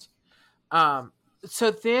announced.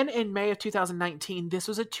 So then in May of 2019, this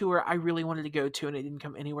was a tour I really wanted to go to, and it didn't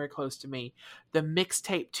come anywhere close to me. The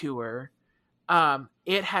Mixtape Tour.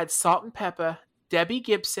 It had Salt and Peppa, Debbie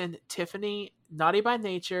Gibson, Tiffany, Naughty by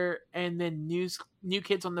Nature, and then New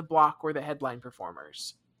Kids on the Block were the headline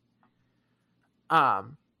performers. Right?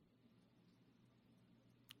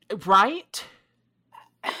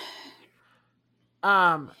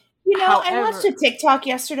 However, I watched a TikTok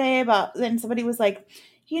yesterday about, then somebody was like,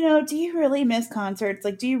 do you really miss concerts?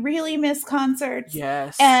 Like, do you really miss concerts?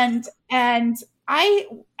 Yes. And I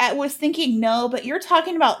was thinking no, but you're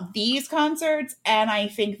talking about these concerts, and I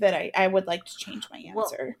think that I would like to change my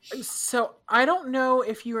answer. Well, so I don't know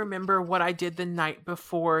if you remember what I did the night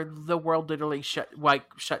before the world literally shut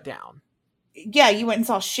down. Yeah, you went and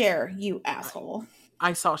saw Cher, you asshole.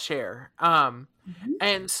 I saw Cher.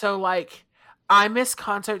 And so like I miss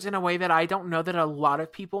concerts in a way that I don't know that a lot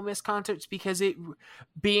of people miss concerts, because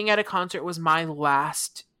being at a concert was my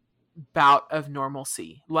last bout of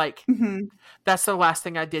normalcy. Like that's the last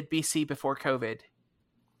thing I did BC before COVID.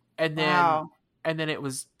 And then it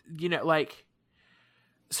was, like,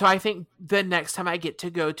 so I think the next time I get to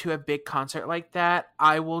go to a big concert like that,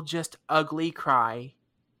 I will just ugly cry.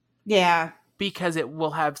 Yeah. Because it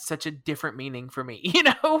will have such a different meaning for me,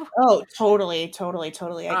 Oh, totally. I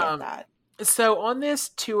get that. So on this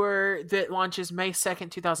tour that launches May 2nd,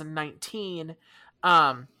 2019,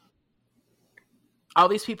 all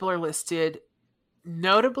these people are listed.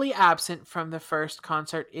 Notably absent from the first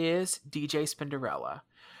concert is DJ Spinderella.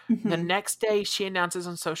 The next day, she announces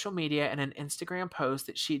on social media in an Instagram post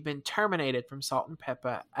that she'd been terminated from Salt and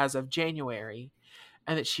Peppa as of January,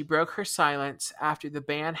 and that she broke her silence after the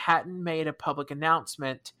band hadn't made a public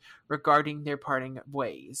announcement regarding their parting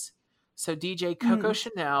ways. So DJ Coco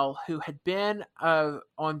Chanel, who had been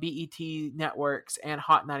on BET Networks and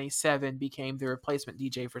Hot 97, became the replacement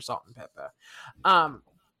DJ for Salt and Peppa.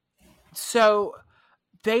 So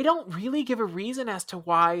they don't really give a reason as to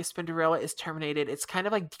why Spinderella is terminated. It's kind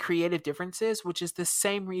of like creative differences, which is the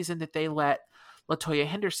same reason that they let LaToya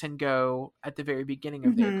Henderson go at the very beginning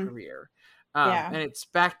of their career. And it's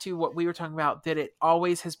back to what we were talking about, that it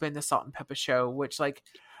always has been the Salt and Peppa show, which like,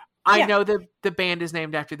 I know the band is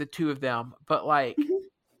named after the two of them, but like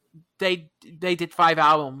they did 5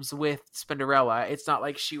 albums with Spinderella. It's not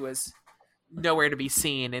like she was nowhere to be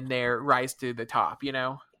seen in their rise to the top,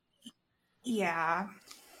 Yeah.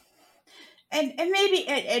 And maybe,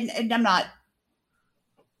 and I'm not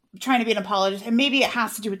trying to be an apologist, and maybe it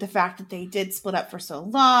has to do with the fact that they did split up for so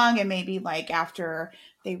long, and maybe like after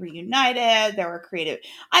they reunited, there were creative,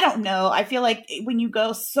 I don't know. I feel like when you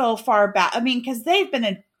go so far back, I mean, because they've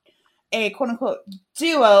been a quote unquote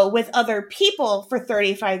duo with other people for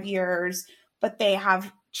 35 years, but they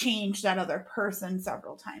have changed that other person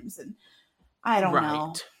several times, and I don't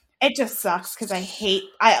know. it just sucks because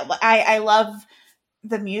I love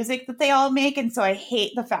the music that they all make, and so I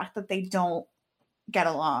hate the fact that they don't get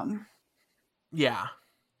along. Yeah.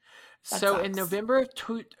 That So in sucks.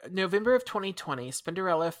 November of 2020,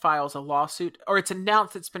 Spinderella files a lawsuit, or it's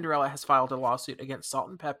announced that Spinderella has filed a lawsuit against Salt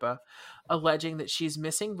and Peppa, alleging that she's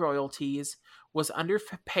missing royalties, was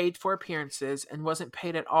underpaid for appearances, and wasn't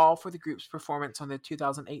paid at all for the group's performance on the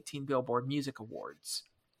 2018 Billboard Music Awards.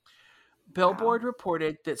 Wow. Billboard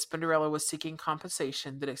reported that Spinderella was seeking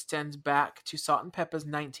compensation that extends back to Salt and Peppa's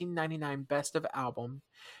 1999 Best of Album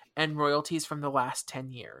and royalties from the last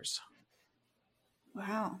 10 years.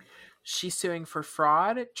 Wow. She's suing for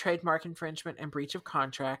fraud, trademark infringement, and breach of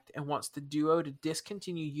contract, and wants the duo to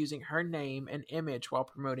discontinue using her name and image while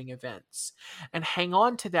promoting events. And hang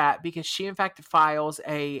on to that, because she in fact files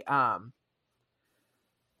a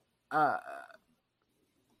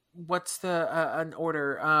what's the an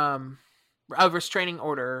order, a restraining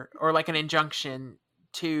order, or like an injunction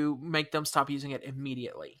to make them stop using it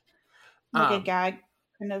immediately. Like a gag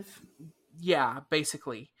kind of. Yeah,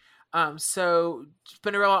 basically. So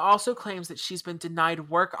Spinderella also claims that she's been denied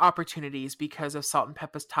work opportunities because of Salt and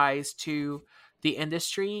Peppa's ties to the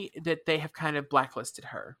industry, that they have kind of blacklisted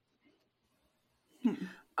her.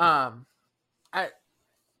 Um,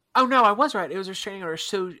 Oh no, I was right. It was a restraining order.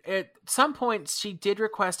 So at some points, she did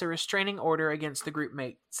request a restraining order against the group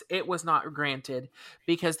mates. It was not granted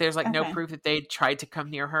because there's like no Okay. proof that they tried to come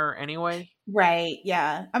near her anyway. Right.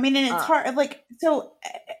 Yeah. I mean, and it's hard. Like, so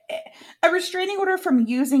a restraining order from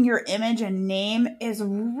using your image and name is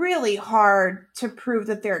really hard to prove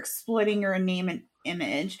that they're exploiting your name and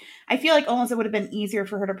image. I feel like almost it would have been easier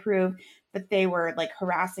for her to prove that they were like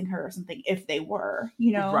harassing her or something if they were,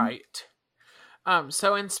 you know? Right.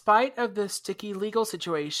 So in spite of the sticky legal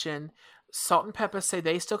situation, Salt and Peppa say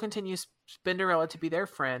they still continue Spinderella to be their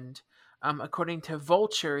friend. According to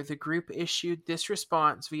Vulture, the group issued this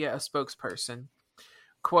response via a spokesperson.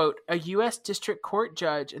 Quote, a U.S. District Court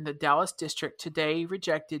judge in the Dallas District today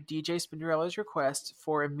rejected DJ Spinderella's request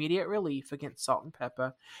for immediate relief against Salt and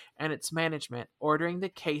Peppa and its management, ordering the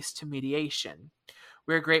case to mediation.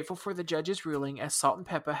 We are grateful for the judge's ruling, as Salt and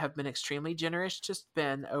Peppa have been extremely generous to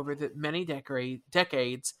Spin over the many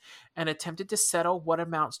decades and attempted to settle what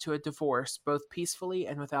amounts to a divorce both peacefully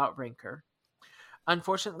and without rancor.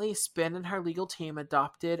 Unfortunately, Spin and her legal team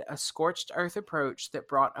adopted a scorched earth approach that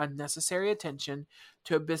brought unnecessary attention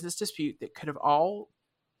to a business dispute that all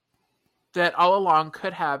along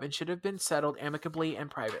could have and should have been settled amicably and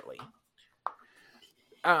privately.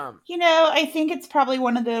 I think it's probably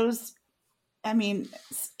one of those,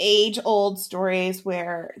 age-old stories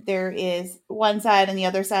where there is one side and the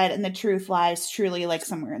other side, and the truth lies truly like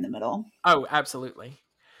somewhere in the middle. Oh, absolutely.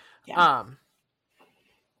 Yeah.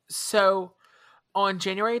 So on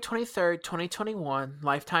January 23rd, 2021,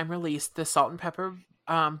 Lifetime released the Salt and Peppa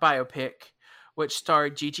biopic, which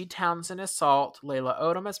starred Gigi Townsend as Salt, Layla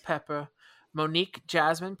Odom as Peppa, Monique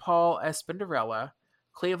Jasmine Paul as Spinderella,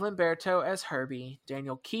 Cleveland Berto as Herbie,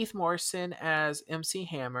 Daniel Keith Morrison as MC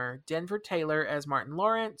Hammer, Denver Taylor as Martin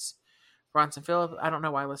Lawrence, Bronson Phillip. I don't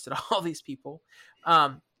know why I listed all these people.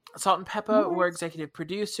 Salt and Peppa were executive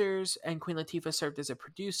producers, and Queen Latifah served as a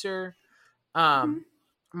producer.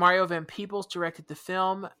 Mario Van Peebles directed the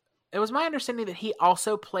film. It was my understanding that he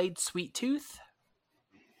also played Sweet Tooth,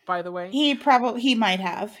 by the way. He might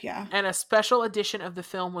have, yeah. And a special edition of the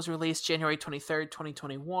film was released January 23rd,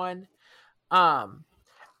 2021.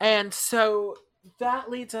 And so that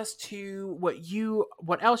leads us to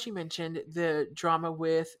what else you mentioned, the drama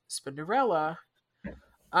with Spinderella.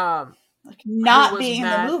 Not being in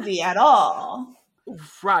the movie at all.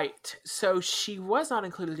 Right. So she was not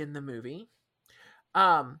included in the movie.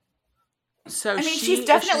 She's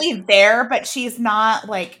definitely there, but she's not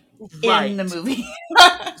like in the movie.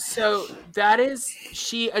 So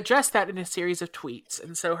she addressed that in a series of tweets.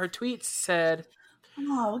 And so her tweets said,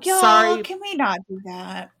 oh, sorry, can we not do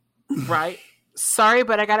that? Right. Sorry,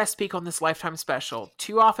 but I gotta speak on this Lifetime special.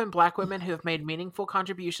 Too often, Black women who have made meaningful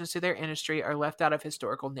contributions to their industry are left out of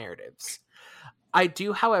historical narratives. I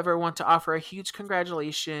do, however, want to offer a huge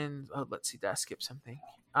congratulations. Oh, let's see, did I skip something?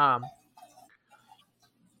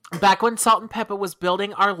 Back when Salt and Peppa was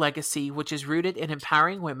building our legacy, which is rooted in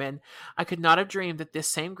empowering women, I could not have dreamed that this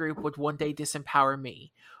same group would one day disempower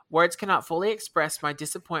me. Words cannot fully express my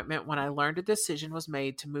disappointment when I learned a decision was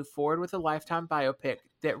made to move forward with a Lifetime biopic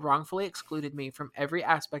that wrongfully excluded me from every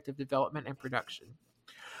aspect of development and production.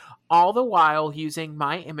 All the while using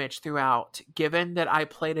my image throughout, given that I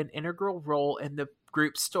played an integral role in the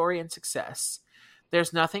group's story and success.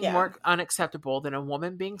 There's nothing more unacceptable than a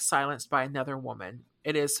woman being silenced by another woman.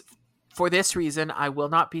 It is For this reason, I will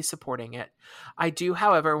not be supporting it. I do,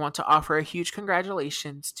 however, want to offer a huge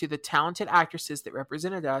congratulations to the talented actresses that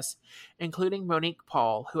represented us, including Monique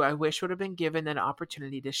Paul, who I wish would have been given an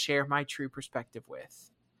opportunity to share my true perspective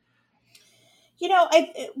with.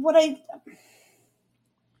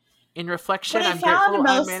 In reflection, I'm grateful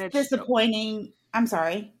I managed... disappointing... I'm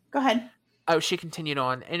sorry. Go ahead. Oh, she continued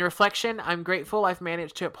on. In reflection, I'm grateful I've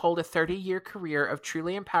managed to uphold a 30-year career of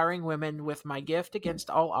truly empowering women with my gift against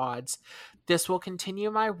all odds. This will continue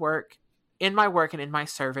in my work and in my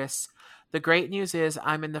service. The great news is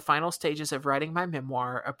I'm in the final stages of writing my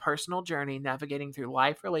memoir, a personal journey navigating through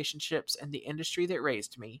life, relationships, and the industry that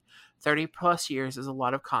raised me. 30 plus years is a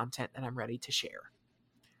lot of content and I'm ready to share.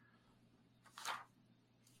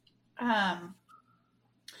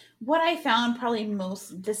 What I found probably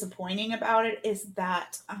most disappointing about it is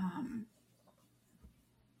that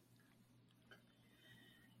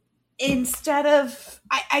instead of,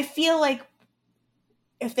 I feel like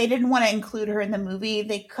if they didn't want to include her in the movie,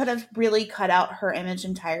 they could have really cut out her image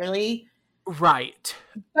entirely. Right.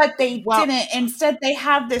 But they didn't. Instead, they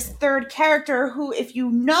have this third character who, if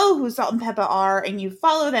you know who Salt and Peppa are and you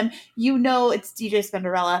follow them, you know it's DJ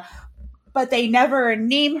Spenderella. But they never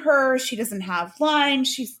name her. She doesn't have lines.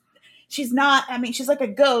 She's not, I mean, she's like a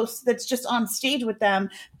ghost that's just on stage with them.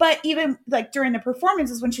 But even like during the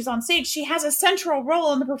performances when she's on stage, she has a central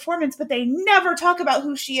role in the performance, but they never talk about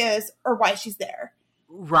who she is or why she's there.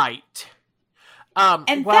 Right. I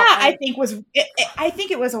think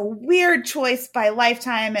it was a weird choice by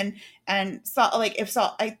Lifetime and Salt,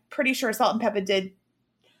 I'm pretty sure Salt and Peppa did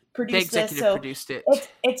produce this. So produced it.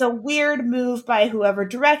 It's a weird move by whoever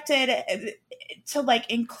directed it to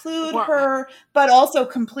like include her, but also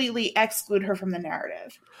completely exclude her from the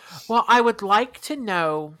narrative. Well, I would like to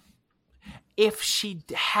know if she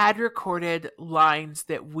had recorded lines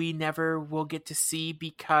that we never will get to see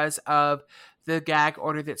because of the gag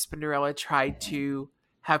order that Spenderella tried to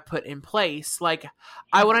have put in place. Like,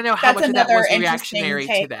 I want to know how much of that was reactionary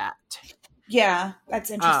to that. Yeah,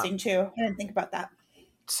 that's interesting too. I didn't think about that.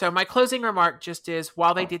 So my closing remark just is,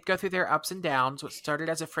 while they did go through their ups and downs, what started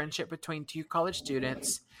as a friendship between two college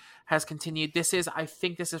students has continued. I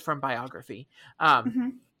think this is from Biography.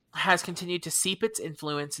 Has continued to seep its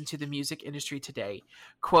influence into the music industry today.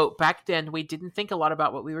 Quote, back then, we didn't think a lot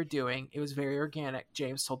about what we were doing. It was very organic,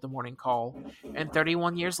 James told The Morning Call. And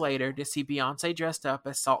 31 years later, to see Beyonce dressed up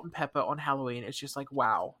as Salt and Peppa on Halloween, it's just like,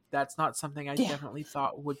 wow, that's not something I definitely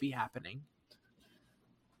thought would be happening.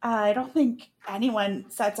 I don't think anyone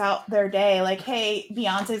sets out their day like, hey,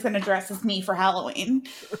 Beyonce's going to dress as me for Halloween.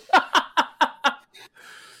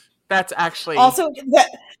 That's actually also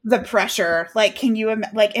the pressure. Like, can you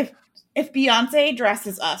like if Beyonce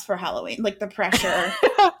dresses us for Halloween, like the pressure.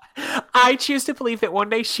 I choose to believe that one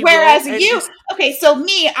day she Whereas will. you, okay, so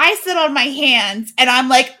me, I sit on my hands and I'm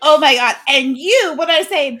like, oh my God. And you, when I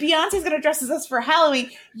say Beyonce's going to dress as us for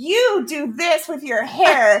Halloween, you do this with your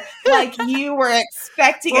hair like you were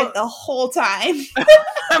expecting it the whole time.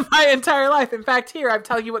 My entire life. In fact, here, I'm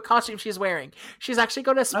telling you what costume she's wearing. She's actually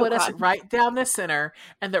going to split us right down the center,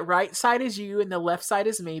 and the right side is you and the left side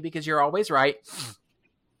is me because you're always right.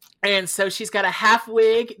 And so she's got a half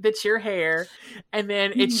wig that's your hair, and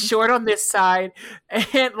then it's short on this side.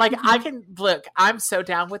 And like, I can look, I'm so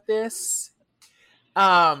down with this.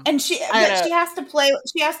 And she has to play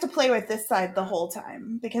with this side the whole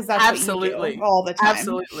time because that's absolutely what you do all the time.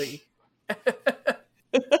 Absolutely.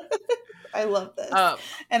 I love this.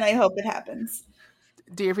 And I hope it happens.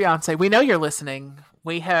 Dear Beyonce, we know you're listening.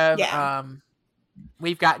 We have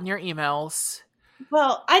we've gotten your emails.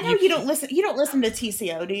 Well, I know you don't listen to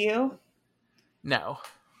TCO, do you? No.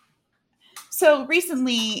 So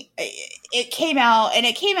recently it came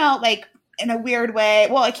out like in a weird way.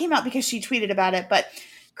 Well, it came out because she tweeted about it, but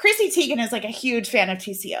Chrissy Teigen is like a huge fan of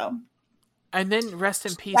TCO. And then rest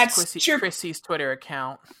in peace, Chrissy's Twitter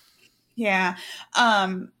account. Yeah.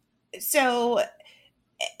 So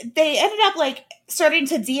they ended up like starting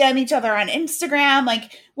to DM each other on Instagram.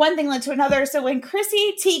 Like one thing led to another. So when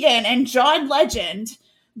Chrissy Teigen and John Legend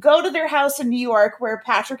go to their house in New York, where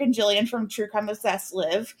Patrick and Jillian from True Crime Obsessed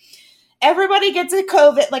live, everybody gets a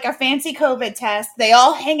fancy COVID test. They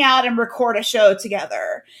all hang out and record a show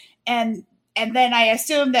together. And then I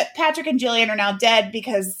assume that Patrick and Jillian are now dead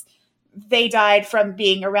because they died from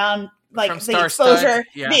being around the exposure,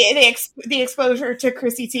 the exposure to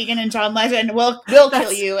Chrissy Teigen and John Legend will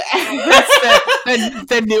kill you. That's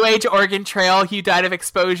the New Age Oregon Trail. You died of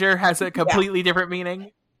exposure has a completely different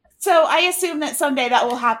meaning. So I assume that someday that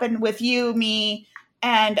will happen with you, me,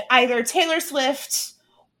 and either Taylor Swift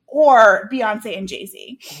or Beyonce and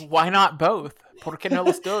Jay-Z. Why not both? ¿Por qué no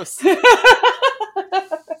los dos?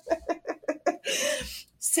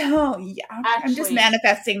 So yeah, I'm just Actually,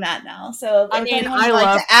 manifesting that now. So I if mean, anyone would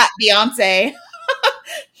like to at Beyonce,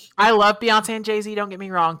 I love Beyonce and Jay-Z, don't get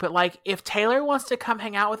me wrong, but like if Taylor wants to come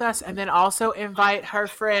hang out with us and then also invite her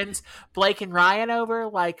friends Blake and Ryan over,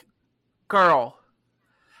 like, girl,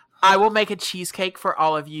 I will make a cheesecake for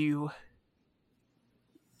all of you.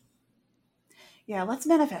 yeah, let's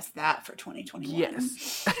manifest that for 2021.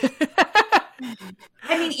 Yes.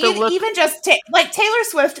 I mean, even just like Taylor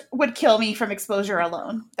Swift would kill me from exposure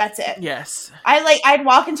alone. That's it. Yes. I'd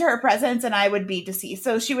walk into her presence and I would be deceased.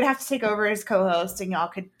 So she would have to take over as co-host, and y'all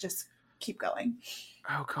could just keep going.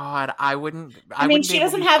 Oh God, I wouldn't. I mean, she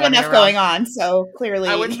doesn't have enough going on, so clearly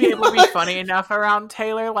I wouldn't be able to be funny enough around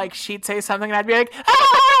Taylor. Like she'd say something, and I'd be like,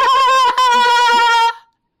 ah!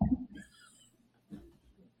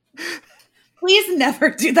 Please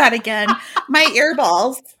never do that again. My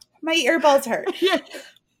earballs hurt.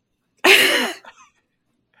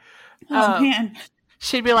 Oh man.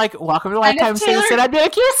 She'd be like, welcome to Lifetime Citizen. I'd be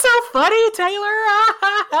like, you're so funny, Taylor.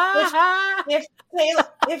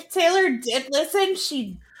 If Taylor did listen,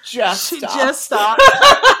 she'd just stop.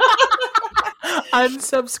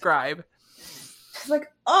 Unsubscribe.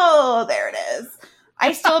 Like, oh, there it is.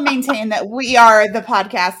 I still maintain that we are the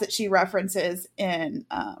podcast that she references in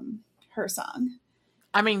her song.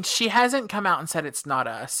 I mean, she hasn't come out and said it's not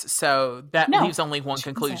us, so that leaves only one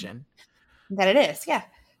conclusion. That it is, yeah.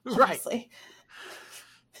 Right.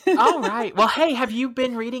 All right. Well, hey, have you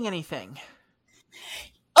been reading anything?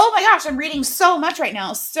 Oh my gosh, I'm reading so much right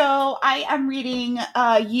now. So I am reading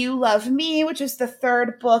You Love Me, which is the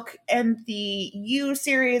third book in the You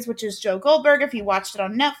series, which is Joe Goldberg. If you watched it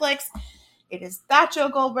on Netflix, it is that Joe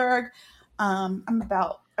Goldberg. I'm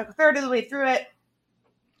about a third of the way through it.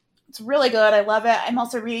 It's really good. I love it. I'm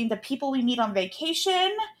also reading The People We Meet on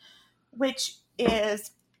Vacation, which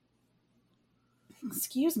is,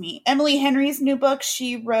 Emily Henry's new book.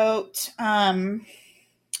 She wrote, what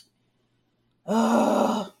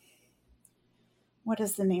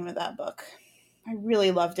is the name of that book? I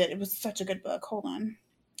really loved it. It was such a good book. Hold on.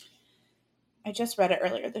 I just read it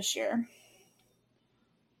earlier this year.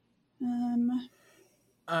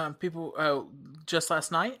 Just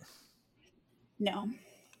last night? No.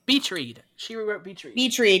 Beach Read. She wrote Beach Read.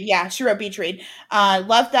 Beach Read, yeah. She wrote Beach Read.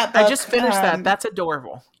 Loved that book. I just finished that. That's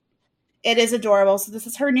adorable. It is adorable. So this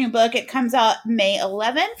is her new book. It comes out May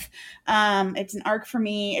 11th. It's an arc for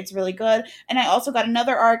me. It's really good. And I also got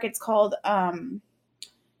another arc. It's called, The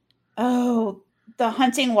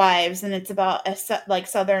Hunting Wives. And it's about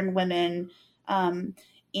Southern women,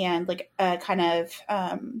 and like a kind of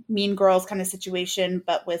Mean Girls kind of situation,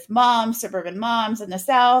 but with suburban moms in the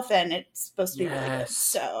South. And it's supposed to be really good.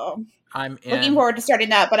 So I'm looking forward to starting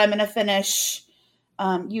that, but I'm going to finish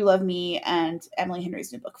You Love Me and Emily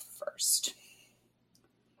Henry's new book first.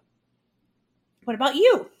 What about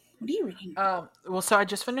you? What are you reading? Well, so I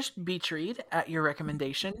just finished Beach Read at your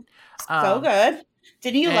recommendation. So good.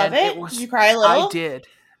 Didn't you love it? Did you cry a little? I did.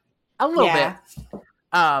 A little bit.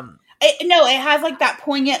 It has like that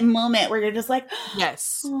poignant moment where you're just like,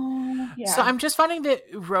 yes. Oh, yeah. So I'm just finding that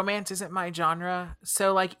romance isn't my genre.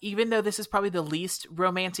 So like, even though this is probably the least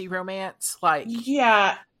romancy romance, like,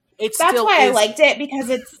 yeah, that's why I liked it, because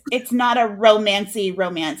it's not a romancy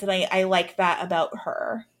romance, and I like that about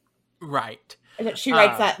her. Right. That she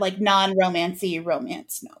writes that like non-romancy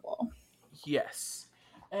romance novel. Yes.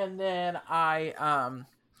 And then I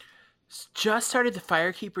just started The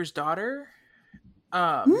Firekeeper's Daughter.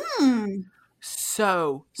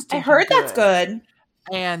 So I heard that's good.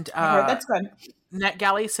 And I heard that's good.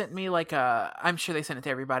 NetGalley sent me like I'm sure they sent it to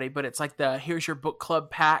everybody, but it's like here's your book club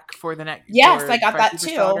pack for the next. Yes, I got that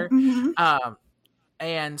too. Mm-hmm.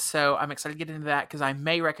 And so I'm excited to get into that, because I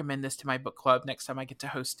may recommend this to my book club next time I get to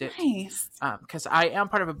host it. Nice. Because I am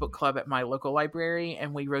part of a book club at my local library,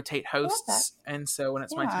 and we rotate hosts. And so when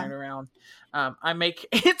it's my turn around,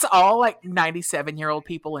 it's all like 97-year-old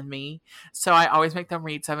people and me. So I always make them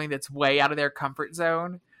read something that's way out of their comfort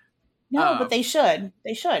zone. No, but they should.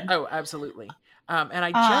 They should. Oh, absolutely. And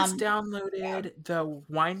I just downloaded The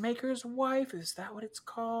Winemaker's Wife. Is that what it's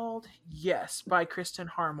called? Yes, by Kristen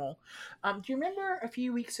Harmel. Do you remember a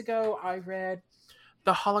few weeks ago I read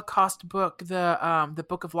the Holocaust book, the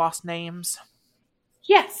Book of Lost Names?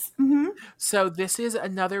 Yes. Mm-hmm. So this is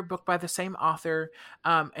another book by the same author,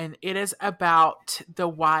 and it is about the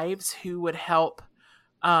wives who would help.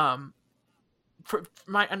 For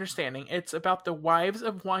my understanding, it's about the wives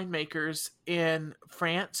of winemakers in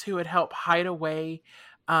France who would help hide away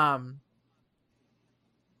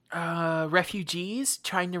refugees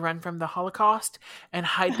trying to run from the Holocaust, and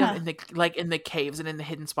hide them in the caves and in the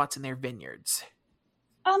hidden spots in their vineyards.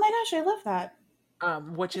 Oh my gosh, I love that.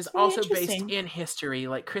 which is That's really also based interesting. in history.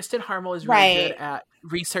 Like Kristen Harmel is really good Right. at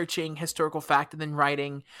researching historical fact and then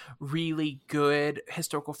writing really good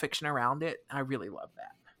historical fiction around it. I really love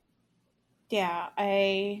that. Yeah,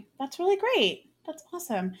 that's really great. That's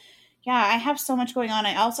awesome. Yeah, I have so much going on.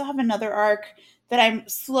 I also have another arc that I'm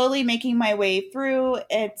slowly making my way through.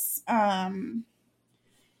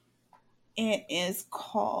 It is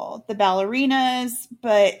called The Ballerinas,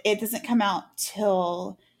 but it doesn't come out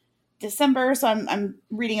till December, so I'm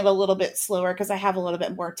reading it a little bit slower because I have a little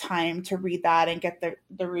bit more time to read that and get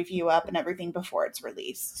the review up and everything before it's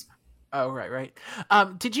released. Oh, right.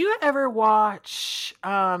 Did you ever watch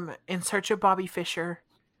In Search of Bobby Fischer?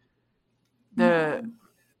 No.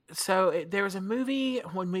 There was a movie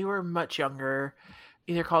when we were much younger,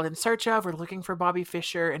 either called In Search of or Looking for Bobby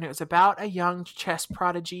Fischer, and it was about a young chess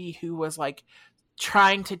prodigy who was like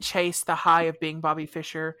trying to chase the high of being Bobby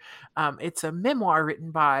Fischer. It's a memoir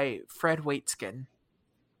written by Fred Waitskin,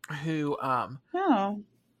 who No.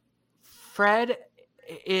 Fred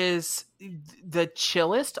is the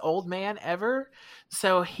chillest old man ever.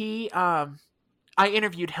 So I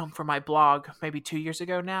interviewed him for my blog maybe 2 years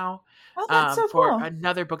ago now, Oh, that's so for cool.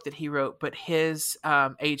 another book that he wrote, but his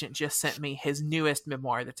agent just sent me his newest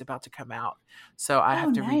memoir that's about to come out. So I Oh,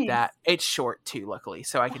 have to read nice. that. It's short too, luckily,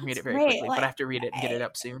 so I can read That's it very great. quickly, but I have to read it and get it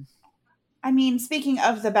up soon. I mean, speaking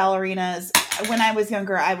of the ballerinas, when I was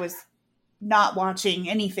younger, I was not watching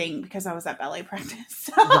anything because I was at ballet practice.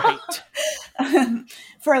 Right.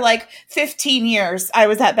 For like 15 years, I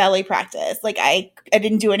was at ballet practice. Like I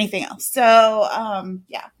didn't do anything else. So,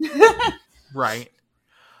 yeah. Right.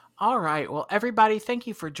 All right. Well, everybody, thank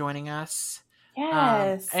you for joining us.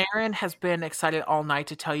 Yes. Erin has been excited all night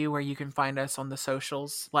to tell you where you can find us on the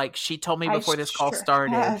socials. Like she told me before this call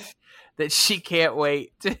started have. that she can't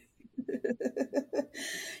wait.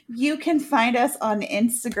 You can find us on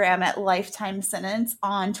Instagram at Lifetime Sentence,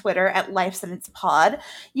 on Twitter at Life Sentence Pod.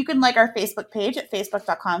 You can like our Facebook page at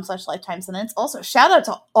facebook.com/Lifetime Sentence. Also, shout out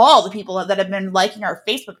to all the people that have been liking our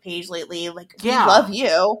Facebook page lately. Like, Yeah. we love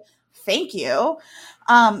you. Thank you.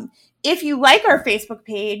 If you like our Facebook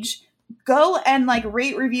page, go and like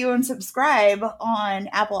rate, review, and subscribe on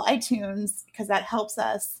Apple iTunes because that helps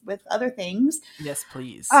us with other things. Yes,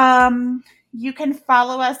 please. You can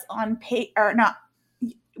follow us on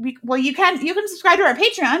you can subscribe to our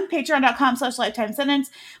patreon.com/Lifetime Sentence.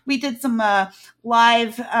 We did some live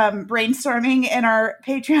brainstorming in our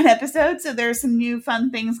Patreon episode, so there's some new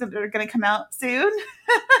fun things that are going to come out soon.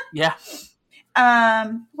 Yeah.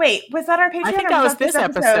 Wait, was that our Patreon? I think that was this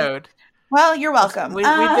episode. Well, you're welcome. We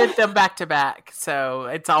did them back to back, so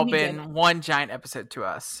it's all been did. one giant episode to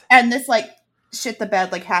us. And this like shit the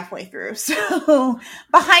bed like halfway through. So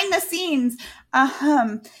behind the scenes,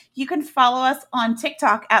 you can follow us on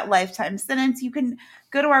TikTok at Lifetime Sentence. You can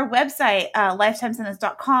go to our website,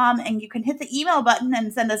 lifetimesentence.com, and you can hit the email button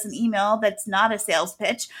and send us an email that's not a sales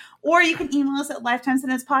pitch, or you can email us at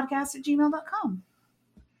lifetimesentencepodcast@gmail.com.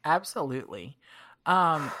 Absolutely.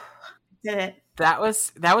 Did it. That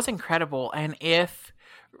was incredible. And if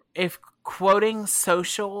quoting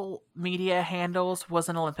social media handles was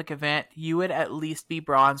an Olympic event, you would at least be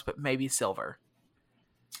bronze, but maybe silver.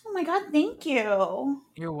 Oh my God, thank you.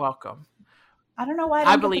 You're welcome. I don't know why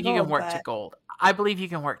I believe you can work to gold. I believe you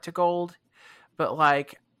can work to gold, but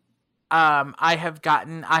like, I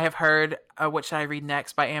have heard What Should I Read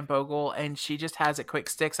Next by Anne Bogle, and she just has it quick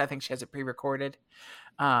sticks. I think she has it pre-recorded.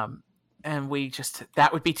 And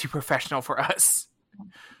that would be too professional for us.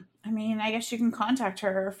 I mean, I guess you can contact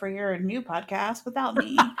her for your new podcast without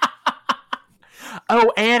me.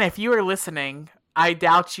 Oh, Anne, if you are listening, I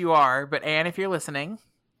doubt you are, but Anne, if you're listening,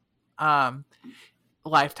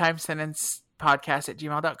 Lifetime Sentence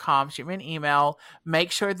podcast@gmail.com. Shoot me an email.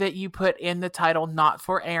 Make sure that you put in the title "Not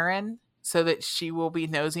for Erin" so that she will be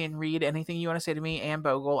nosy and read anything you want to say to me. Anne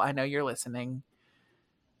Bogle, I know you're listening.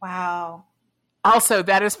 Wow. Also,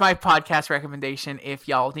 that is my podcast recommendation. If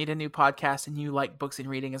y'all need a new podcast and you like books and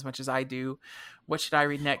reading as much as I do, What Should I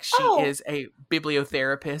Read Next? She is a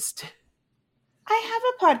bibliotherapist. I have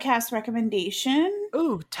a podcast recommendation.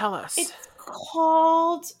 Ooh, tell us. It's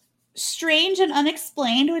called Strange and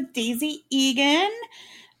Unexplained with Daisy Egan.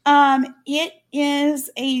 It is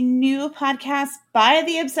a new podcast by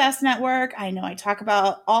the Obsessed Network. I know I talk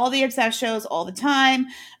about all the Obsessed shows all the time.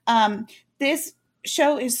 This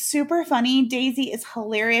show is super funny. Daisy is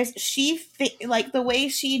hilarious. Like the way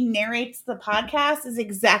she narrates the podcast is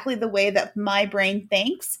exactly the way that my brain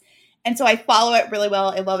thinks. And so I follow it really well.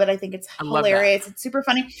 I love it. I think it's hilarious. It's super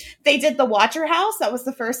funny. They did The Watcher House. That was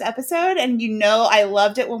the first episode. And I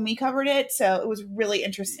loved it when we covered it. So it was really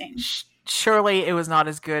interesting. surely it was not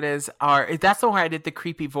as good as our. That's the one where I did the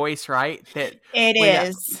creepy voice, right? That It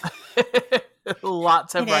is.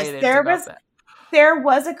 Lots of It is. write-ins about that. There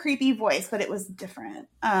was a creepy voice, but it was different.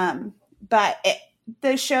 But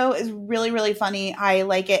the show is really, really funny. I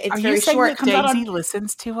like it. It's very short. It comes Daisy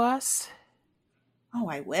listens to us? Oh,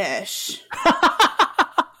 I wish.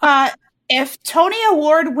 If Tony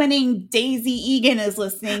Award-winning Daisy Egan is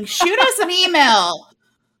listening, shoot us an email,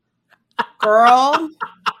 girl.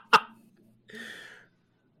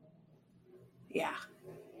 Yeah,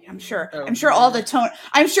 I'm sure. Oh, I'm sure all the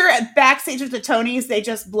I'm sure at backstage with the Tonys, they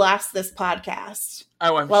just blast this podcast.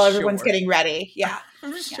 While everyone's getting ready. Yeah,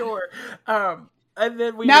 I'm sure. And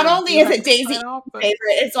then not only is it Daisy's favorite,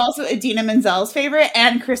 it's also Idina Menzel's favorite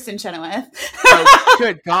and Kristen Chenoweth. Oh,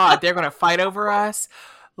 good God, they're going to fight over us.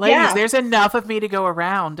 Ladies, there's enough of me to go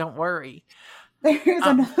around. Don't worry. There's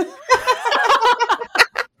enough.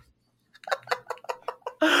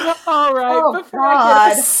 All right. Before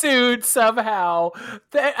I get sued somehow,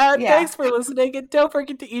 thanks for listening. And don't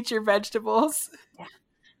forget to eat your vegetables. Yeah.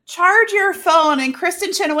 Charge your phone. And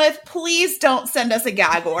Kristen Chenoweth, please don't send us a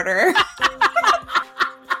gag order.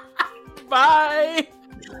 Bye.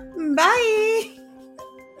 Bye.